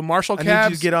 So Marshall I need you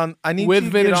cabs to get on. I need with you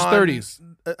to get vintage on- 30s.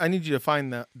 I need you to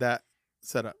find that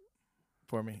setup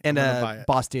for me. And I'm gonna buy it.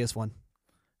 Boss DS one.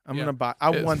 I'm yeah. gonna buy.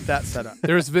 I Yes. want that setup.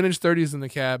 There's vintage 30s in the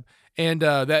cab, and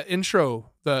that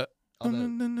intro, the Oh,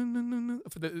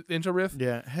 for the intro riff,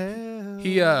 Yeah.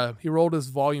 Hell. he rolled his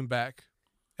volume back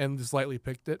and just lightly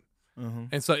picked it, Mhm.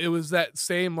 and so it was that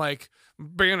same like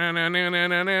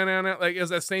it was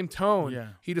that same tone. Yeah.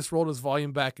 He just rolled his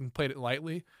volume back and played it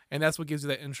lightly, and that's what gives you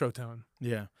that intro tone.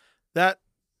 Yeah. That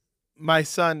my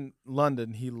son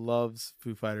London, he loves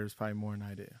Foo Fighters probably more than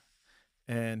I do,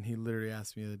 and he literally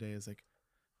asked me the other day, "Is like,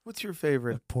 what's your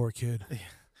favorite? That poor kid.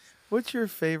 What's your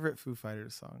favorite Foo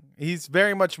Fighters song?" He's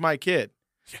very much my kid,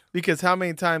 because how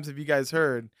many times have you guys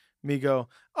heard me go,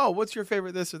 "Oh, what's your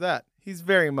favorite this or that?" He's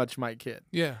very much my kid,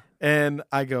 Yeah. and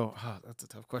I go, "Oh, that's a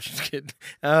tough question, kid.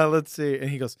 Let's see." And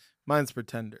he goes, "Mine's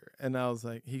Pretender," and I was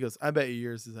like, he goes, "I bet you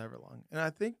yours is Everlong," and I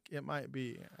think it might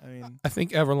be. I mean. I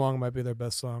think Everlong might be their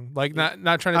best song. Like not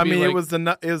trying to I be mean, like,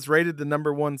 it was rated the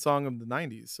 #1 song of the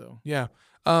 '90s. So yeah.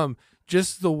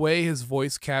 Just the way his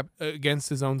voice cap against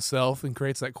his own self and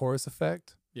creates that chorus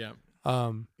effect. yeah,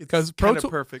 Because kind of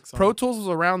perfect song. Pro Tools was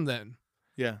around then,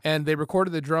 yeah, and they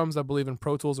recorded the drums, I believe, in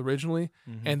Pro Tools originally,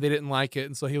 Mhm. and they didn't like it,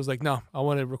 and so he was like, "No, I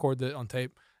want to record that on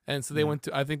tape." And so they Yeah.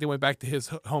 I think they went back to his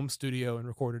home studio and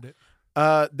recorded it.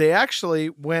 They actually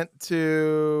went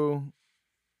to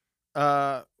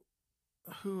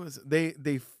who was it?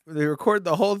 They recorded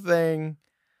the whole thing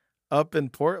up in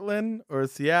Portland or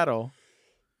Seattle,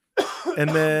 and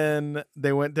then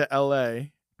they went to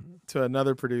L.A. to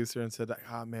another producer and said, like,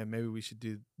 "Oh man, maybe we should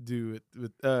do it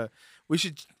with we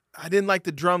should." I didn't like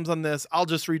the drums on this. I'll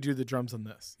just redo the drums on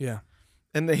this. Yeah.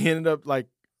 And they ended up like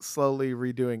slowly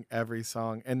redoing every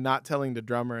song and not telling the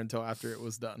drummer until after it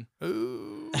was done.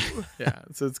 Ooh. Yeah,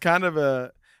 so it's kind of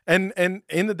a and in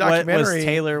the What, documentary, was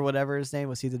Taylor, whatever his name,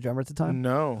 was he the drummer at the time?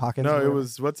 No, Hawkins no, or it whatever?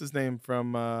 was what's his name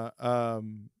from.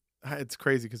 It's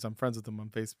crazy because I'm friends with him on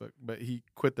Facebook, but he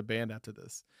quit the band after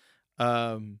this.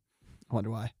 I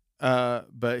wonder why.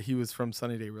 But he was from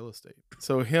Sunny Day Real Estate.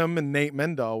 So him and Nate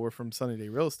Mendahl were from Sunny Day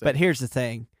Real Estate. But here's the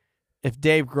thing: if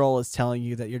Dave Grohl is telling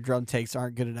you that your drum takes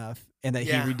aren't good enough and that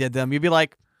Yeah. he redid them, you'd be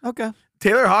like, okay.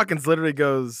 Taylor Hawkins literally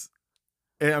goes,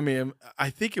 I mean, I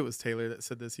think it was Taylor that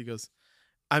said this. He goes,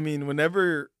 I mean,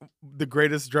 whenever the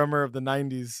greatest drummer of the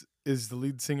 90s is the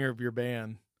lead singer of your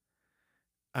band,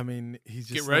 I mean, he's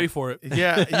just Get ready for it.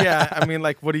 Yeah, yeah. I mean,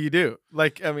 like, what do you do?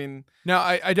 Like, I mean, Now,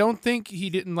 I don't think he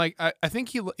didn't like. I think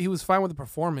he was fine with the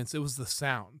performance. It was the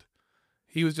sound.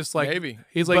 He was just like maybe.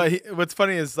 He's like, but what's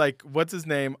funny is like, what's his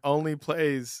name only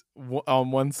plays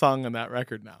on one song on that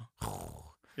record now.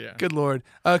 Yeah. good lord,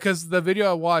 because the video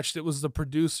I watched, it was the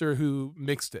producer who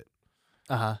mixed it.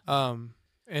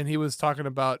 And he was talking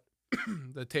about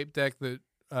the tape deck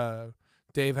that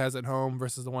Dave has at home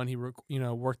versus the one he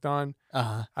worked on.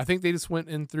 I think they just went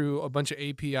in through a bunch of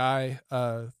API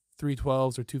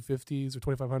 312s or 250s or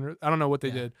 2500. I don't know what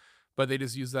they did, but they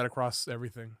just used that across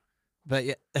everything. But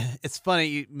yeah, it's funny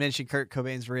you mentioned Kurt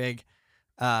Cobain's rig.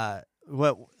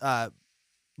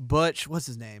 Butch, what's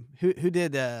his name? Who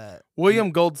did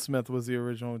William Goldsmith was the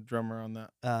original drummer on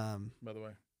that, by the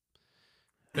way.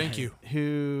 Thank you.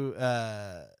 Who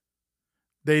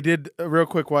They did real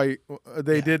quick.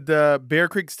 They did Bear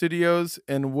Creek Studios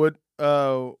in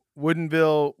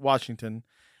Woodinville, Washington,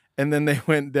 and then they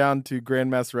went down to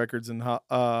Grandmaster Records in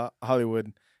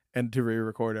Hollywood and to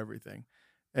re-record everything,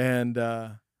 and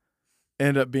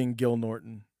ended up being Gil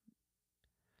Norton.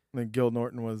 I think Gil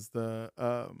Norton was the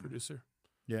Producer.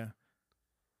 Yeah.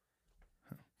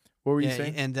 What were you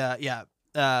saying? And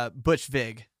Butch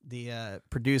Vig, the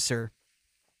producer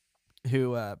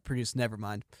who produced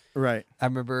Nevermind. Right. I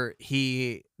remember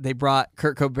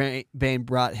Kurt Cobain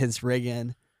brought his rig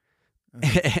in,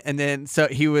 and then so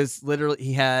he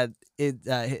had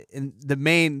it. In the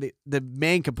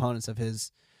main components of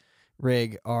his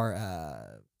rig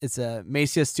are it's a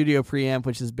Mesa Studio preamp,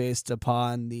 which is based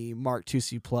upon the Mark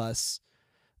IIc Plus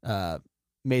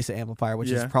Mesa amplifier, which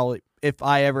is probably, if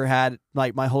I ever had,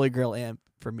 like, my holy grail amp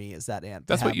for me is that amp.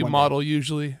 That's what you model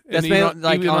usually. That's And made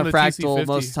like even on a Fractal TC50.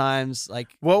 most times.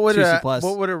 Like, What would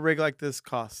 2C+. a rig like this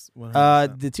cost?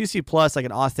 The 2C Plus, like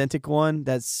an authentic one,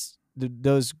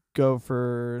 those go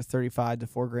for $35,000 to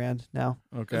 $4,000 now.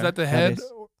 Okay. Is that the head?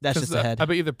 Nowadays. That's 'Cause just the head. I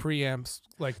bet you the preamps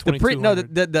like The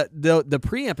 $2,200. the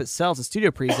preamp itself, the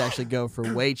studio pre's actually go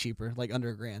for way cheaper, like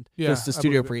under $1,000. Yeah, Just the I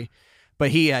studio believe pre.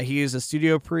 But he used a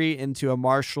studio pre into a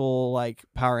Marshall like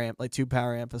power amp, like 2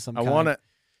 power amp of some I kind. want it.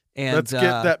 And Let's get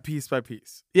that piece by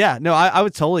piece. Yeah, no, I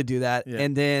would totally do that. Yeah.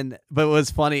 And then, but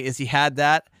what's funny is he had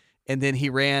that, and then he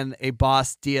ran a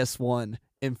Boss DS1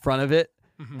 in front of it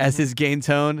as his gain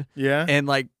tone. Yeah. And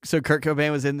like, so Kurt Cobain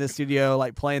was in the studio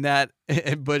like playing that,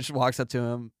 and Butch walks up to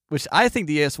him, which I think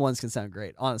the DS1s can sound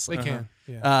great, honestly. They can.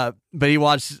 Yeah. But he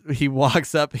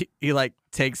walks up, he like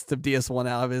takes the DS1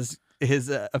 out of his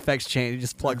effects chain, he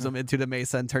just plugs them into the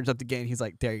Mesa and turns up the gain. He's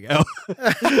like, there you go.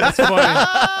 That's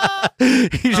funny.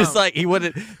 He's just like, he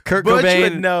wouldn't. Kurt Butch Cobain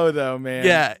would know though, man.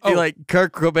 Yeah, Oh. like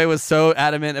Kurt Cobain was so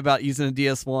adamant about using a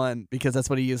DS1 because that's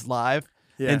what he used live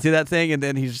Yeah. into that thing, and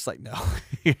then he's just like, no,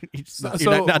 you're So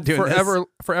not doing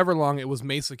forever long, it was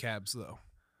Mesa cabs though.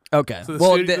 this. Okay. So the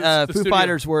Well, studio- the Foo studio-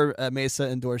 Fighters were Mesa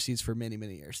endorsees for many,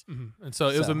 many years. And so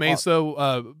it was So, a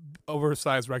Mesa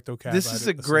oversized recto cab. This I'd is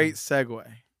a assume. great segue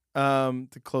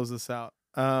to close this out.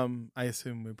 I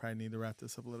assume we probably need to wrap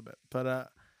this up a little bit,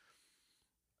 but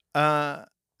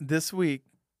this week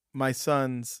my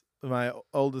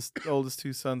oldest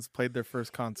 2 sons played their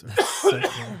first concert.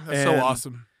 That's so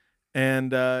awesome.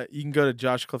 And you can go to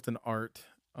Josh Clifton Art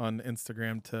on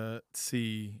Instagram to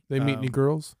see. They meet any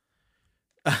girls?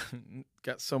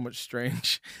 Got so much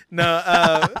strange. No,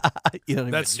 You don't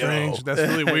even That's know. strange. That's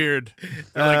really weird.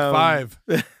 They're like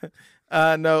 5.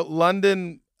 no,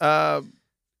 London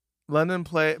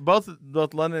play both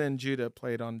London and Judah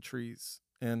played on Trees,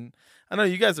 and I know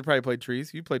you guys have probably played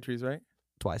Trees. You played Trees, right?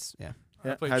 Twice, yeah.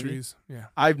 Yeah, I played have you? trees. Yeah.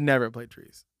 I've never played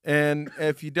Trees. And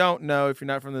if you don't know, if you're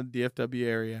not from the DFW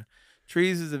area,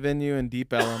 Trees is a venue in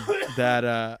Deep Ellum that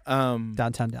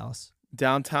Downtown Dallas.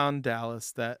 downtown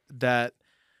Dallas that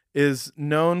is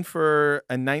known for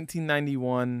a 1990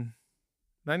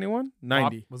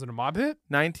 Was it a mob hit?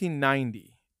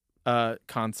 1990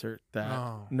 concert that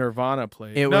Oh. Nirvana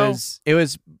played. It No, was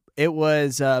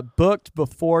booked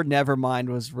before Nevermind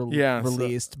was Yeah, so-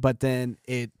 released, but then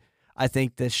I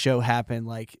think the show happened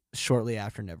like shortly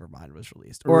after Nevermind was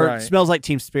released, or Right. Smells Like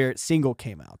Teen Spirit single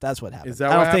came out. That's what happened. Is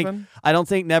that I what don't think happened? I don't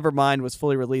think Nevermind was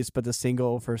fully released, but the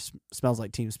single for Smells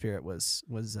Like Teen Spirit was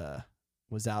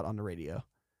out on the radio.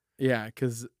 Yeah,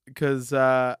 because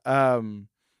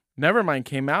Nevermind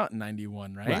came out in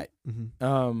 91, right?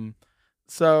 Mm-hmm.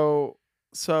 So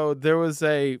there was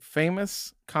a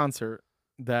famous concert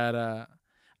that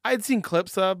I'd seen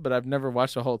clips of, but I've never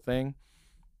watched the whole thing.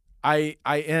 I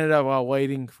ended up while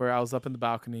waiting I was up in the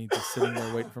balcony just sitting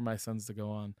there waiting for my sons to go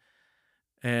on.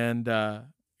 And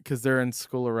because they're in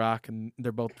School of Rock and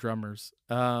they're both drummers.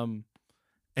 And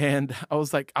I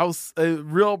was a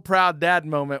real proud dad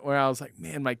moment where I was like,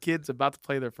 man, my kid's about to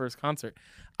play their first concert.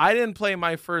 I didn't play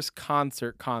my first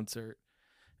concert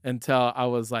until I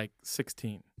was like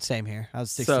 16. Same here. I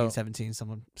was 16, So- 17,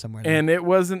 somewhere. there. And it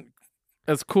wasn't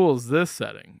as cool as this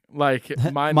setting. Like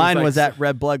mine was like, at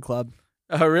Red Blood Club.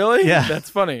 Oh, really? Yeah. That's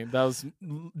funny. That was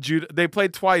Judah. They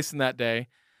played twice in that day,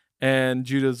 and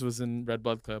Judah's was in Red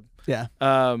Blood Club. Yeah.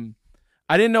 I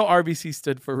didn't know RBC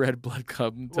stood for Red Blood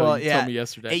Club until you told me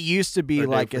yesterday. It used to be Or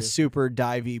day like for a you. super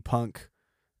divey punk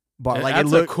bar. And Like that's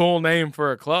it looked, a cool name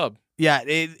for a club. yeah.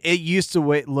 It used to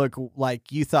look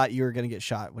like you thought you were gonna get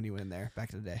shot when you went in there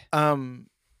back in the day.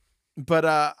 But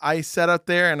I sat up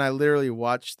there and I literally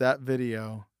watched that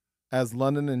video as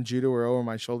London and Judah were over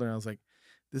my shoulder, and I was like,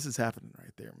 "This is happening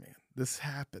right there, man. This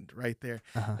happened right there."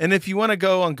 Uh-huh. And if you want to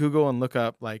go on Google and look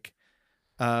up like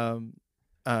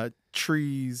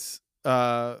trees,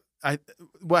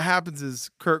 what happens is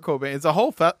Kurt Cobain. It's a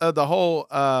whole the whole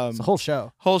It's the whole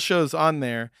show. whole show's on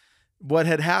there. What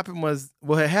had happened was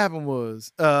they had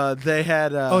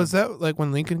Oh, is that like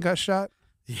when Lincoln got shot?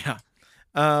 yeah.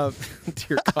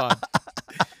 Dear God.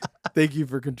 Thank you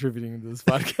for contributing to this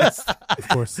podcast. Of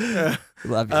course.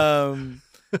 Love you.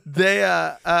 They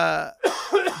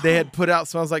had put out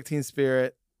Smells Like Teen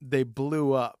Spirit. They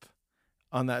blew up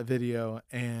on that video,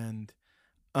 and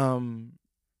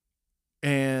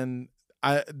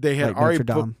they had Like already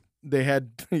Notre Dame.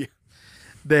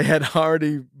 they had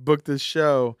already booked this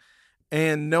show,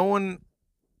 and no one,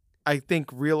 I think,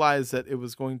 realized that it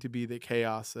was going to be the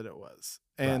chaos that it was,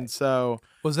 and Right. so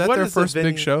Was that What their is the first big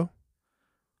venue- show?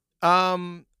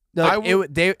 No, I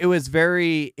it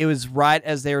was right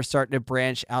as they were starting to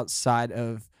branch outside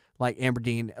of like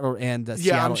Aberdeen and the yeah,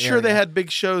 Seattle I'm sure they area. had big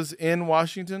shows in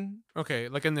Washington. Okay,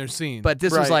 like in their scene. But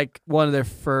this was Right. like one of their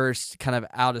first kind of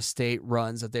out of state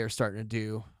runs that they were starting to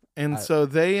do. And so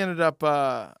they ended up.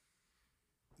 A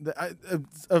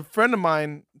friend of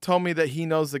mine told me that he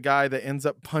knows the guy that ends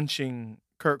up punching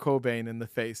Kurt Cobain in the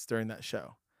face during that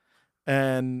show,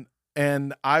 and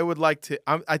I would like to.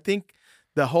 I think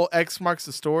the whole X marks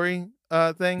the story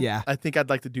thing. Yeah. I think I'd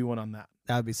like to do one on that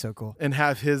That would be so cool. and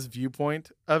have his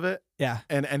viewpoint of it Yeah.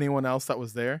 and anyone else that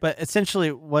was there. But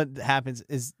essentially what happens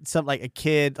is something like a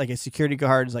kid, like a security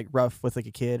guard is like rough with like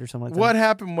a kid or something like What that.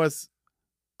 happened was.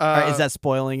 Or is that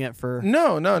spoiling it for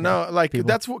No. Like people?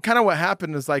 that's what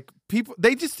happened is like people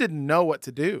they just didn't know what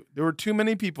to do. There were too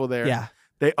many people there. Yeah.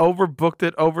 They overbooked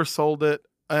it, oversold it,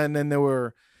 and then there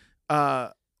were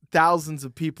thousands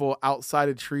of people outside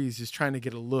of trees just trying to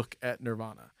get a look at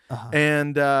Nirvana. Uh-huh.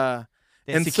 And They had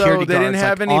and so security they didn't guards,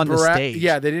 have like, any on the stage.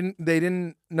 yeah, they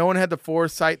didn't no one had the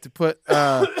foresight to put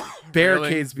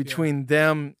barricades Yeah. between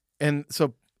them, and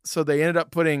so they ended up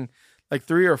putting like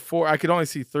 3 or 4. I could only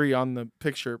see 3 on the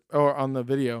picture or on the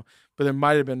video, but there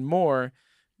might have been more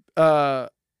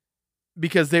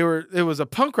because it was a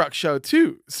punk rock show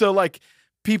too. So like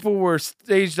people were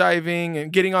stage diving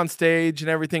and getting on stage and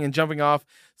everything and jumping off.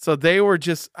 So they were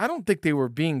just, I don't think they were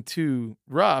being too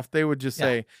rough. They would just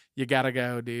say, "You gotta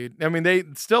go, dude." I mean, they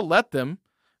still let them.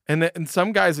 And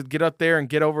some guys would get up there and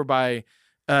get over by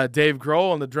Dave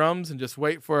Grohl on the drums and just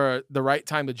wait for the right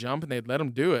time to jump, and they'd let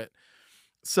him do it.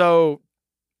 So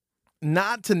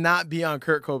not to not be on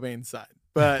Kurt Cobain's side,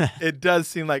 but it does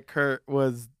seem like Kurt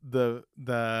was the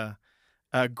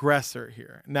aggressor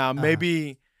here. Now,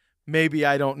 maybe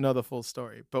I don't know the full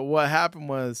story, but what happened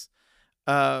was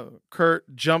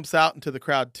Kurt jumps out into the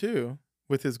crowd too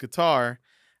with his guitar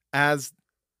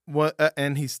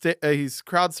and he's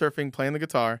crowd surfing, playing the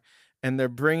guitar and they're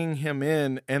bringing him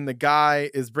in, and the guy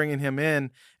is bringing him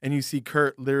in, and you see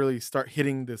Kurt literally start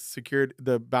hitting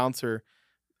the bouncer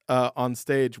on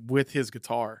stage with his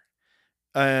guitar,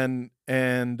 and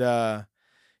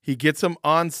he gets him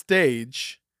on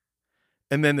stage,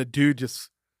 and then the dude just,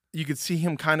 you could see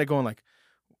him kind of going like,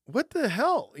 what the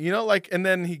hell, like, and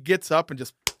then he gets up and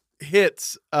just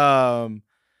hits Kurt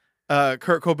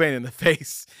Cobain in the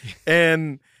face,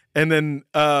 and then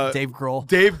Dave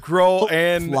Grohl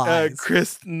and flies.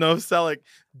 Chris Novoselic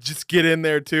just get in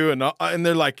there too, and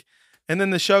they're like, and then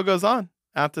the show goes on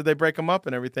after they break them up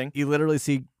and everything. You literally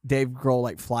see Dave Grohl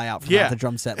like fly out from the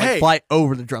drum set, like Hey. fly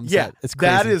over the drum Yeah, set. It's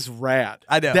crazy. that is rad.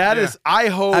 I know. That is. I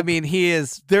hope. I mean, he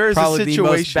is There's a probably the most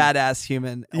situation. badass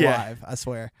human Yeah. alive. I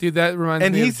swear. Dude, that reminds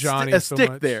and me he's of Johnny a so stick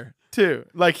much. there too.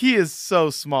 Like, he is so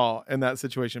small in that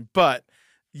situation. But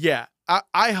yeah,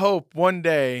 I hope one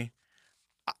day,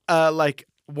 like,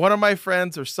 one of my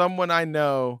friends or someone I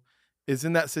know is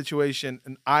in that situation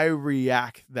and I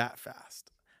react that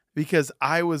fast, because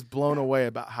I was blown away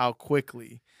about how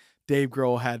quickly Dave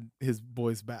Grohl had his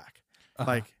boys back.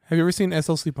 Like, Have you ever seen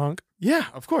SLC Punk? yeah,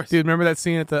 of course. Dude, remember that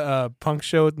scene at the punk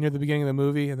show near the beginning of the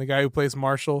movie, and the guy who plays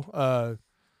Marshall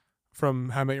from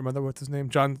How I Met Your Mother, what's his name?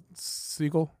 John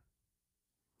Siegel?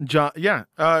 John, yeah.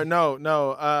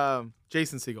 No.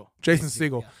 Jason Segel. Jason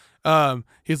Segel.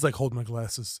 He's like, hold my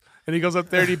glasses. And he goes up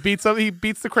there and he beats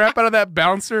the crap out of that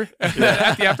bouncer at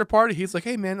the after party. He's like,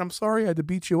 hey man, I'm sorry I had to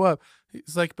beat you up.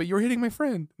 He's like, but you're hitting my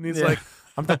friend. And he's Yeah. like,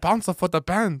 I'm the bouncer for the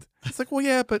band. He's like, well,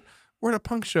 yeah, but we're at a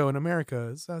punk show in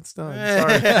America. That's done.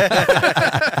 Sorry.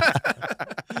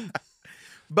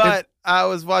 But I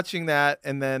was watching that,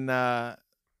 and then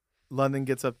London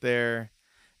gets up there,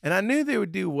 and I knew they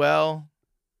would do well.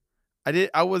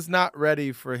 I was not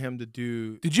ready for him to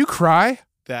do Did you cry?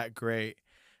 that great.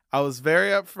 I was very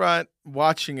upfront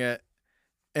watching it,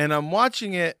 and I'm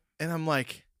watching it, and I'm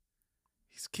like,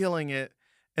 he's killing it.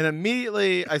 And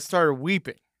immediately I started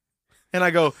weeping. And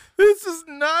I go, this is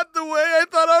not the way I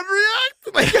thought I'd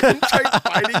react. Like, I'm like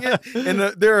fighting it. And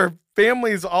there are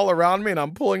families all around me, and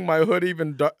I'm pulling my hood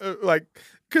even like,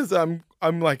 because I'm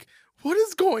like, what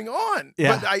is going on?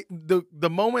 Yeah. But the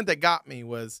moment that got me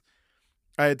was,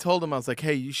 I had told him, I was like,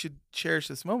 hey, you should cherish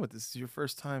this moment. This is your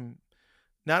first time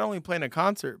not only playing a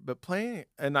concert, but playing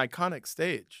an iconic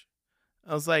stage.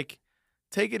 I was like,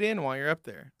 take it in while you're up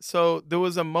there. So there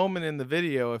was a moment in the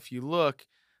video, if you look,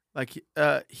 like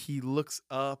he looks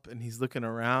up and he's looking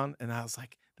around, and I was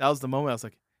like, that was the moment I was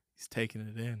like, he's taking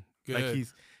it in. Good. Like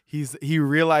he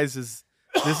realizes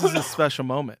this is a special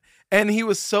moment. And he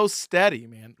was so steady,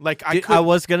 man. Like, I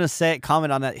was gonna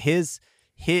comment on that.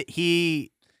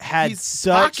 He had He's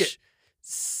such pocket.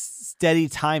 steady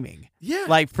timing. Yeah.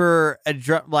 Like for a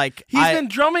drum, like He's been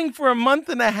drumming for a month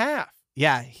and a half.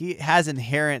 yeah, he has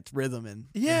inherent rhythm in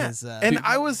Yeah. his, And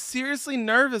I was seriously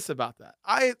nervous about that.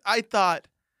 I thought,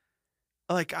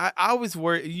 like, I was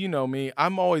worried, you know me,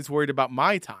 I'm always worried about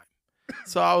my time.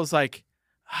 So I was like,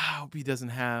 I hope he doesn't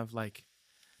have like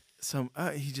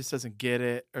he just doesn't get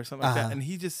it or something like that. And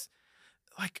he just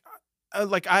like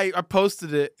I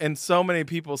posted it, and so many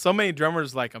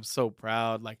drummers, like, I'm so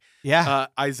proud. Like, yeah.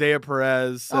 Isaiah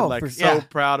Perez, said, Oh, so yeah.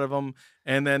 proud of him.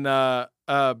 And then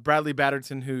Bradley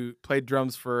Batterton, who played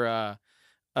drums for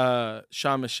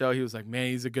Sean Michelle, he was like,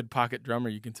 man, he's a good pocket drummer,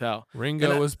 you can tell.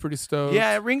 Ringo was pretty stoked.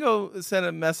 Yeah, Ringo sent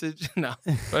a message. No,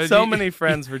 But so you- many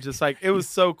friends were just like, it was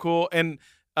so cool. And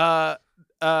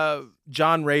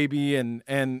John Raby and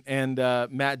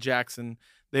Matt Jackson,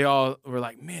 they all were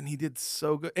like, man, he did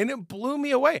so good. And it blew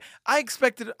me away. I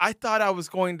thought I was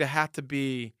going to have to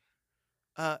be,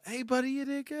 hey, buddy, you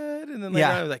did good. And then later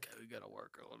Yeah. on, I was like, we got to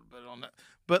work a little bit on that.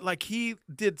 But like, he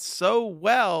did so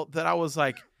well that I was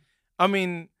like, I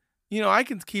mean, you know, I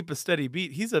can keep a steady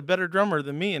beat. He's a better drummer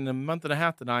than me in a month and a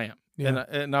half than I am. Yeah.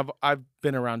 And I've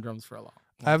been around drums for a long.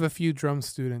 I have a few drum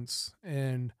students,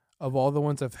 and of all the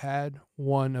ones I've had,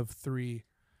 one of three,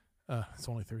 it's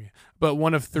only three, but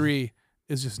one of three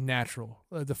is just natural.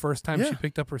 The first time she Yeah.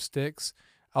 picked up her sticks,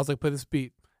 I was like, play this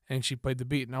beat, and she played the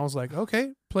beat, and I was like,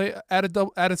 okay, add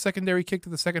a secondary kick to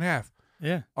the second half.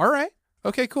 Yeah. All right,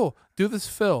 okay, cool. Do this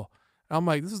fill. And I'm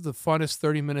like, this is the funnest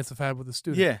 30 minutes I've had with a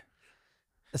student. Yeah.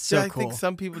 That's so I cool. think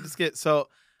some people just get so.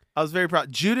 I was very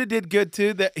proud. Judah did good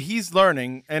too. That he's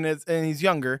learning, and he's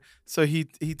younger, so he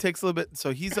takes a little bit.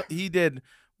 So he did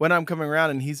When I'm Coming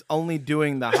Around, and he's only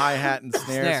doing the hi hat and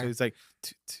snare. Snare. So he's like,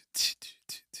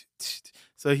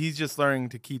 so he's just learning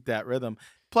to keep that rhythm.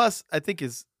 Plus, I think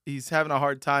he's having a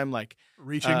hard time like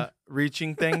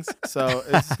reaching things. So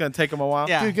it's just gonna take him a while.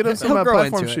 Yeah. Dude, get him some He'll grow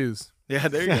platform into it. shoes. Yeah,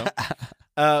 there you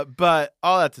go. But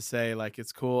all that to say, like,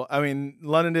 it's cool. I mean,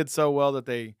 London did so well that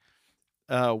they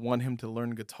want him to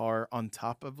learn guitar on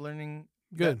top of learning.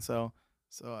 Good. that. So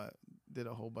I did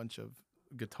a whole bunch of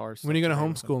guitar stuff. When are you going to today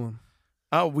with him. homeschool him?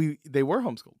 Oh, they were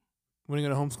homeschooled. When are you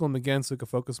going to homeschool him again so he can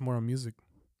focus more on music?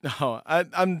 No,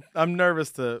 I'm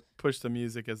nervous to push the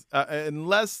music as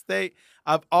unless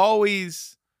I've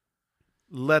always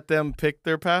let them pick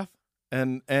their path,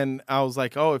 and I was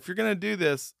like, oh, if you're gonna do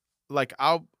this, like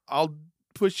I'll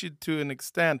push you to an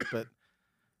extent, but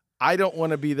I don't want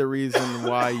to be the reason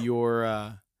why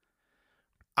you're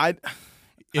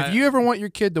If you ever want your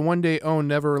kid to one day own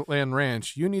Neverland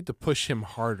Ranch, you need to push him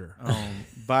harder.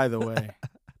 By the way,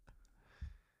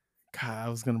 God, I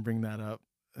was gonna bring that up.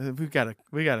 We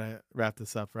gotta wrap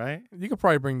this up, right? You could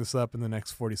probably bring this up in the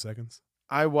next 40 seconds.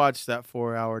 I watched that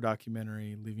 4-hour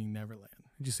documentary, Leaving Neverland.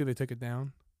 Did you see they took it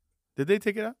down? Did they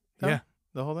take it out? Yeah.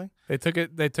 The whole thing? They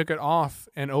took it off,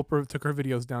 and Oprah took her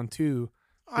videos down too.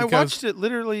 I Because- watched it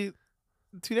literally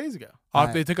 2 days ago.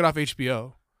 They took it off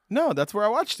HBO. No, that's where I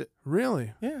watched it.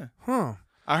 Really? Yeah. Huh.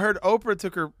 I heard Oprah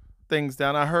took her things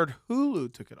down. I heard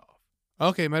Hulu took it off.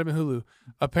 Okay, might have been Hulu.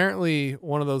 Apparently,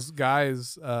 one of those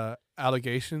guys'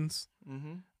 allegations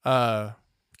Mm-hmm.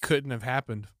 couldn't have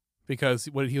happened because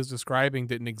what he was describing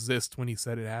didn't exist when he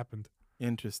said it happened.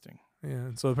 Interesting. Yeah,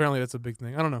 and so apparently that's a big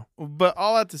thing. I don't know. But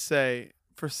all that to say,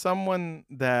 for someone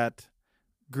that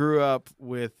grew up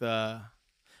with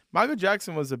Michael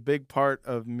Jackson was a big part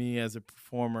of me as a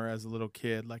performer as a little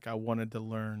kid. Like I wanted to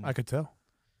learn. I could tell.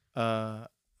 I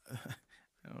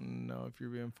don't know if you're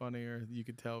being funny or you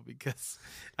could tell because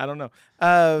I don't know.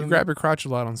 You grab your crotch a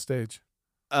lot on stage.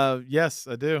 Yes,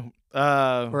 I do.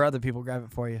 Or other people grab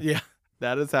it for you. Yeah,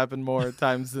 that has happened more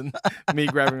times than me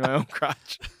grabbing my own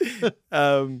crotch.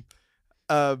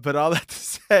 But all that to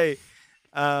say,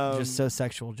 Just so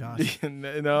sexual, Josh.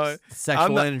 no, Sexual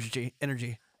not-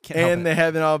 energy. Can't help and it. they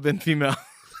haven't all been female.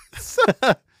 This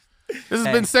has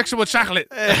Hey. been Sexual Chocolate.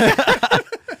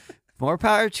 More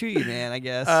power to you, man. I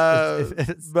guess.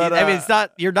 But, I mean, it's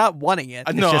not. You're not wanting it.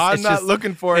 It's No, just- I'm it's not just-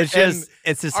 looking for it.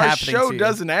 It's just Our happening. show to you.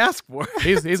 doesn't ask for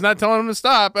it. He's not telling him to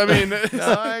stop. I mean, No,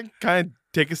 I kind of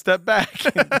take a step back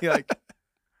and be like,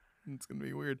 it's gonna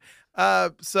be weird.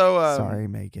 Sorry,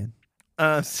 Megan.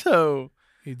 So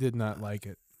he did not like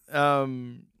it.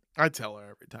 I tell her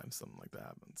every time something like that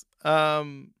happens.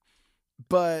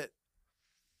 But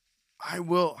I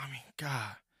will. I mean,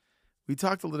 God, we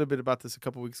talked a little bit about this a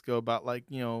couple weeks ago about like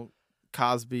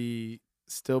Cosby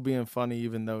still being funny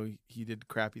even though he did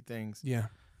crappy things. Yeah.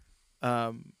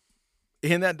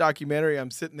 In that documentary,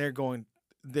 I'm sitting there going,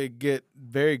 they get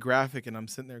very graphic, and I'm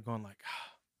sitting there going like,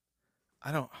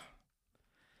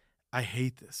 I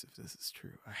hate this if this is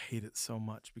true. I hate it so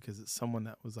much because it's someone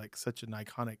that was like such an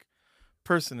iconic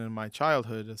person in my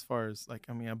childhood as far as like,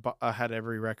 I mean, I had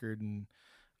every record and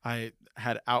I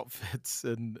had outfits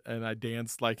and I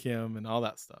danced like him and all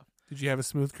that stuff. Did you have a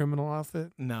Smooth Criminal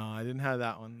outfit? No, I didn't have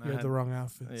that one. You had the wrong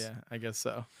outfits. Yeah, I guess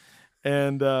so.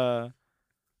 And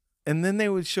then they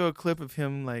would show a clip of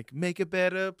him like, make a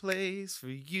better place for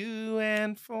you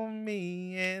and for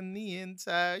me and the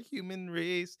entire human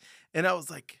race. And I was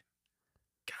like,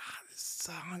 God, this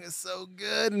song is so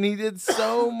good. And he did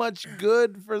so much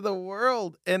good for the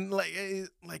world. And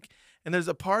and there's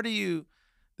a part of you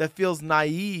that feels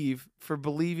naive for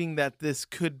believing that this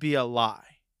could be a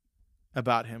lie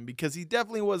about him because he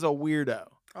definitely was a weirdo.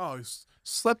 Oh, he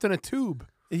slept in a tube.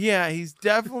 Yeah, he's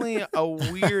definitely a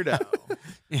weirdo.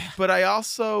 Yeah. But I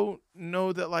also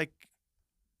know that like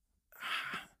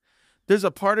there's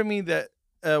a part of me that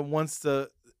wants to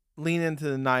lean into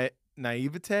the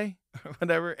naivete or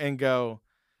whatever and go,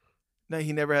 no,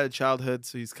 he never had a childhood,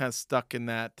 so he's kind of stuck in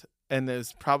that. And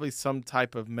there's probably some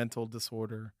type of mental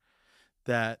disorder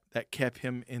that kept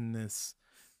him in this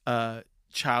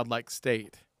childlike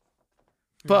state.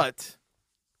 Yeah.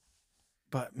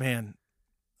 But man,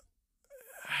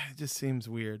 it just seems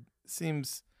weird.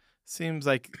 Seems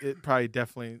like it probably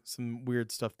definitely some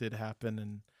weird stuff did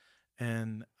happen,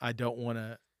 and I don't want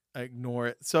to ignore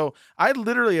it. So I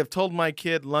literally have told my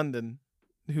kid London,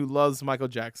 who loves Michael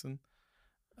Jackson,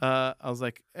 I was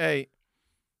like, hey,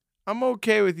 I'm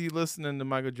okay with you listening to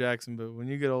Michael Jackson, but when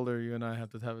you get older, you and I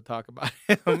have to have a talk about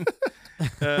him.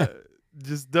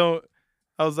 Just don't.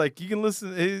 I was like, you can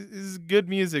listen. It's good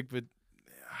music, but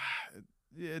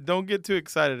don't get too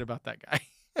excited about that guy.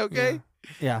 Okay.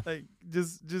 Yeah. Like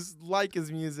just like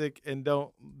his music and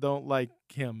don't like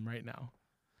him right now.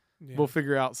 Yeah. We'll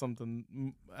figure out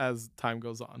something as time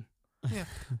goes on.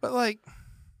 But like,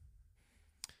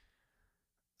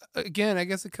 again, I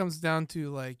guess it comes down to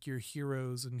like your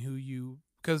heroes and who you,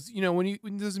 because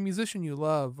when there's a musician you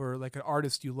love or like an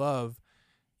artist you love,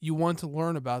 you want to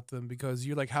learn about them because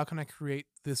you're like, how can I create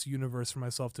this universe for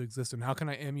myself to exist in? How can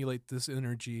I emulate this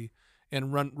energy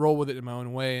and roll with it in my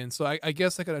own way? And so I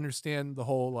guess I could understand the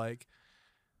whole like,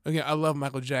 again, I love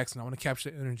Michael Jackson. I want to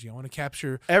capture that energy. I want to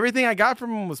capture. Everything I got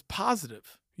from him was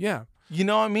positive. Yeah. You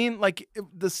know what I mean? Like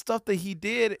the stuff that he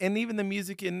did, and even the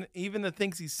music and even the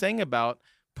things he sang about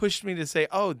pushed me to say,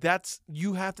 oh,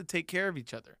 you have to take care of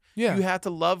each other. Yeah. You have to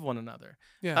love one another.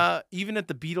 Yeah. Even if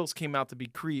the Beatles came out to be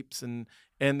creeps and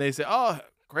they say, oh,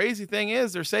 crazy thing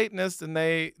is they're Satanists and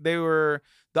they were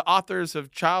the authors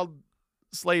of child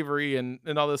slavery and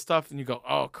all this stuff. And you go,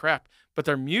 oh, crap. But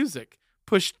their music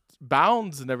pushed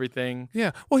bounds and everything.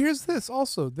 Yeah. Well, here's this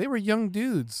also. They were young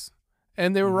dudes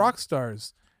and they were rock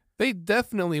stars. They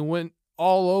definitely went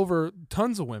all over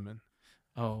tons of women.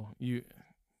 Oh,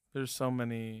 there's so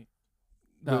many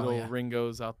little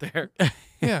Ringos out there.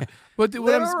 Yeah. But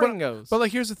Little Ringos. But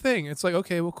like, here's the thing. It's like,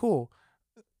 okay, well, cool.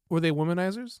 Were they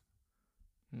womanizers?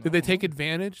 Did they take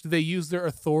advantage? Did they use their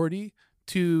authority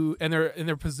and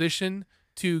their position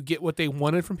to get what they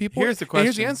wanted from people? Here's the And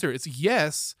here's the question. answer. It's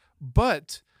yes,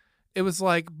 but it was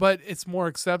like, but it's more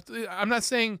accepted. I'm not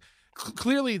saying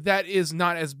clearly that is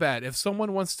not as bad. If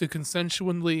someone wants to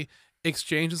consensually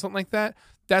exchange or something like that,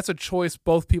 that's a choice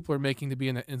both people are making to be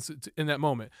in that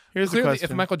moment. Here's the Clearly, if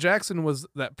question. Michael Jackson was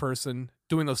that person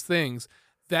doing those things,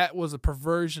 that was a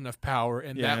perversion of power,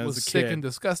 and Yeah, that as was a sick kid. and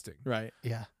disgusting. Right.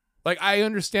 Yeah. Like, I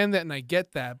understand that and I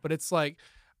get that, but it's like,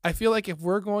 I feel like if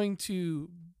we're going to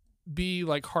be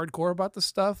like hardcore about this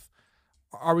stuff,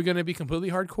 are we going to be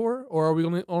completely hardcore, or are we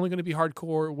only going to be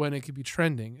hardcore when it could be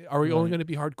trending? Are we only Right. going to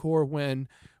be hardcore when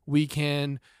we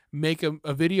can make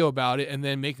a video about it and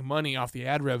then make money off the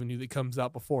ad revenue that comes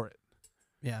out before it?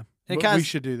 Yeah. But And it kind we of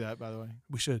should do that, by the way.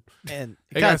 We should. and it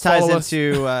Hey, kind guys, of ties follow us.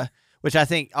 into which I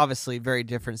think obviously very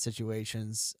different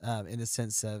situations in the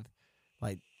sense of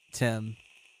like Tim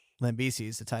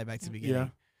Lambesis, to tie it back to the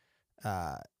beginning.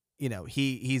 You know,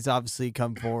 he's obviously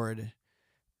come forward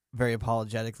very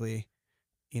apologetically.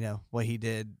 You know, what he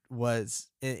did was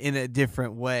in a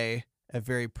different way, a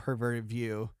very perverted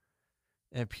view,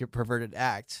 a perverted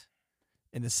act,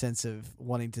 in the sense of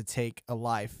wanting to take a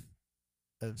life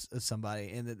of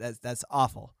somebody, and that's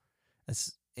awful.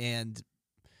 And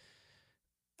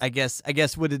I guess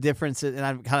what the difference is, and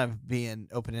I'm kind of being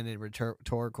open-ended,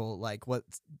 rhetorical, like what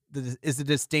is the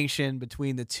distinction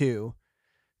between the two?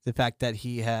 The fact that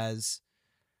he has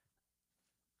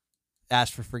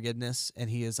asked for forgiveness and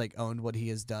he has like owned what he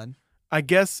has done. I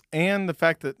guess, and the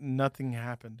fact that nothing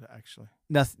happened, actually.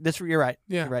 Nothing. You're right.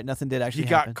 Yeah. You're right. Nothing did actually He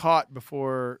happen. got caught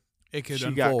before It could she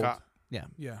unfold. got caught. Yeah.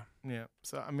 Yeah.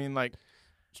 So, I mean, like,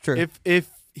 It's true. if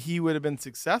he would have been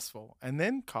successful and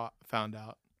then found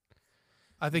out,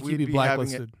 I think We'd he'd be be having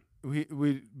blacklisted.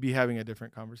 we'd be having a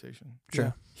different conversation.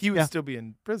 True. He would Yeah. still be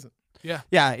in prison. Yeah,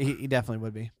 he definitely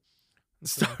would be.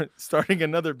 Starting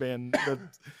another band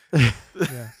that's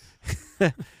Yeah.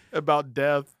 about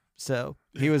death. So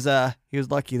he was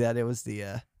lucky that it was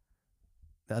the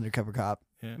undercover cop.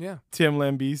 Yeah. Tim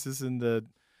Lambesis and the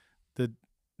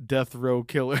Death Row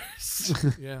Killers.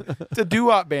 Yeah. It's a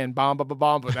doo-wop band. Bomb, ba, ba,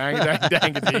 bomb, ba, dang, dang,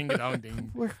 dang, ding, dong,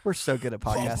 ding. We're so good at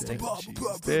podcasting.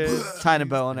 Jeez. Tying a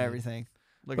bow on everything.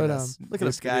 Look But, at us. Look at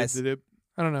us guys. I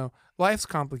don't know. Life's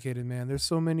complicated, man. There's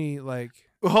so many like.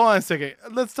 Well, hold on a second.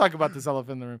 Let's talk about this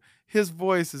elephant in the room. His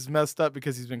voice is messed up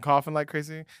because he's been coughing like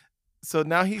crazy. So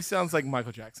now he sounds like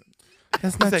Michael Jackson.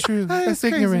 That's He's not like, true. "Hey, That's it's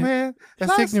crazy, ignorant. man.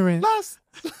 That's ignorant.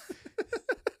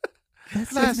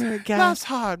 That's ignorant, guys. Life's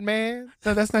hard, man.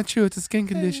 No, that's not true. It's a skin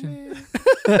condition. Hey,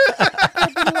 man.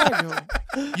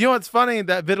 Vitiligo. You know what's funny?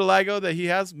 That vitiligo that he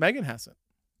has, Megan hasn't.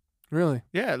 Really?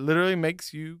 Yeah, it literally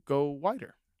makes you go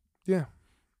whiter. Yeah.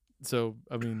 So,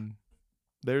 I mean,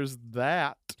 there's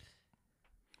that.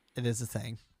 It is a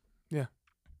thing.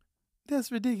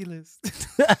 That's ridiculous.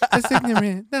 That's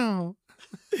ignorant. No.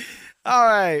 All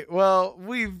right. Well,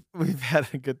 we've had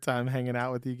a good time hanging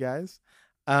out with you guys.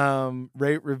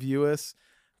 Rate, review us.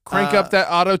 Crank up that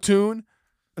auto tune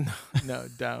No,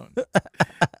 don't.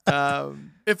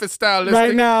 if it's stylistic.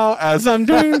 Right now, as I'm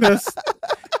doing this,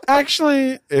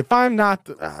 actually, if I'm not,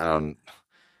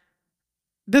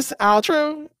 this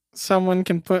outro, someone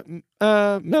can put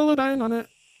Melodyne on it.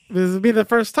 This will be the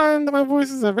first time that my voice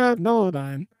has ever had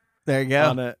Melodyne There you go.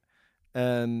 on it.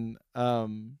 And,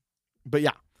 but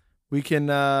yeah, we can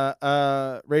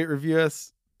rate, review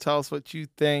us. Tell us what you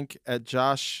think at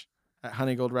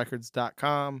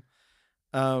josh@honeygoldrecords.com.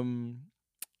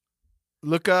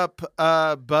 Look up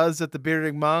Buzz at the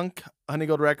Bearded Monk,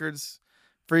 Honeygold Records,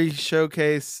 free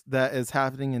showcase that is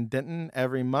happening in Denton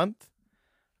every month.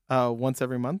 Once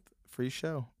every month, free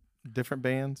show. Different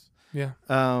bands. Yeah.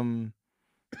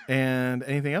 And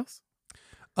anything else?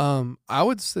 I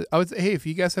would say, hey, if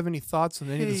you guys have any thoughts on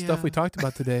any of the stuff we talked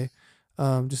about today,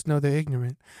 just know they're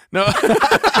ignorant. No,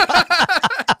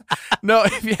 no.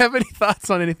 If you have any thoughts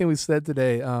on anything we said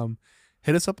today,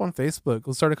 hit us up on Facebook.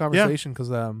 We'll start a conversation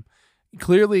because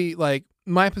clearly, like,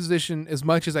 my position, as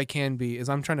much as I can be, is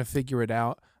I'm trying to figure it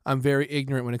out. I'm very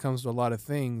ignorant when it comes to a lot of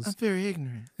things. I'm very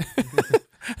ignorant.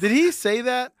 Did he say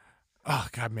that? Oh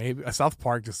God, maybe South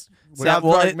Park just. South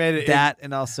Park made it that,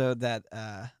 and also that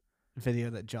video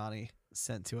that Johnny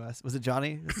sent to us. Was it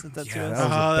Johnny that sent that to Yeah, us? that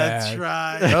was Oh, that's bad.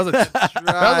 right. That was a that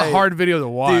was a hard video to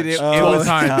watch. Dude, it all was the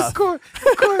time. tough.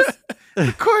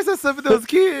 Of course, I suffered those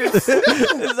kids.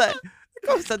 It's like, of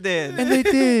course I did. And they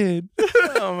did.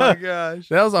 Oh my gosh.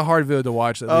 That was a hard video to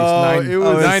watch. At least Oh, it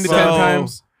was 9 to so- 10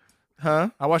 times. Huh?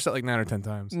 I watched that like 9 or 10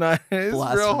 times. No, it's real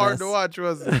hard Blasphemous. to watch,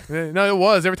 wasn't it? No, it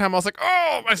was. Every time I was like,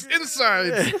 "Oh, my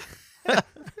insides."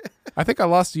 I think I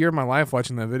lost a year of my life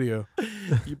watching that video.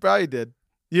 You probably did.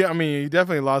 Yeah, I mean, you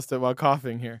definitely lost it while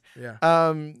coughing here. Yeah.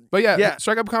 Yeah. But yeah,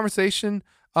 strike up a conversation.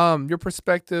 Your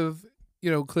perspective,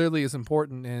 clearly is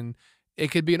important, and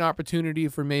it could be an opportunity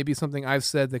for maybe something I've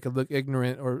said that could look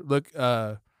ignorant or look.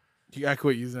 You gotta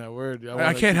quit using that word.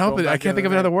 I can't help it. I can't think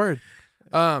of another word.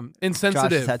 Josh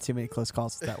Insensitive. has had too many close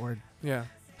calls with that word. Yeah.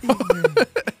 Quit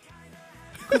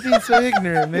being so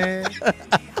ignorant, man.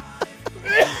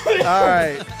 All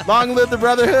right. Long live the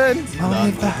brotherhood. Long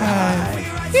live the hive.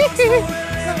 But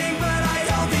I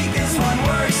don't think this one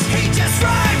works. He just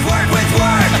rhymed word with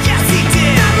word. Yes, he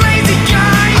did. That lazy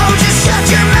guy. Oh, just shut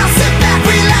your mouth, sit back,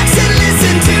 relax, and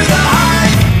listen to the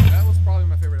hype. That was probably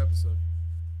my favorite episode.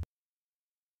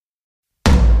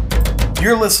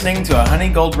 You're listening to a Honey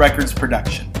Gold Records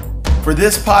production. For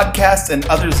this podcast and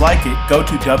others like it, go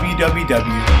to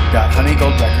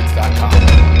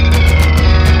www.honeygoldrecords.com.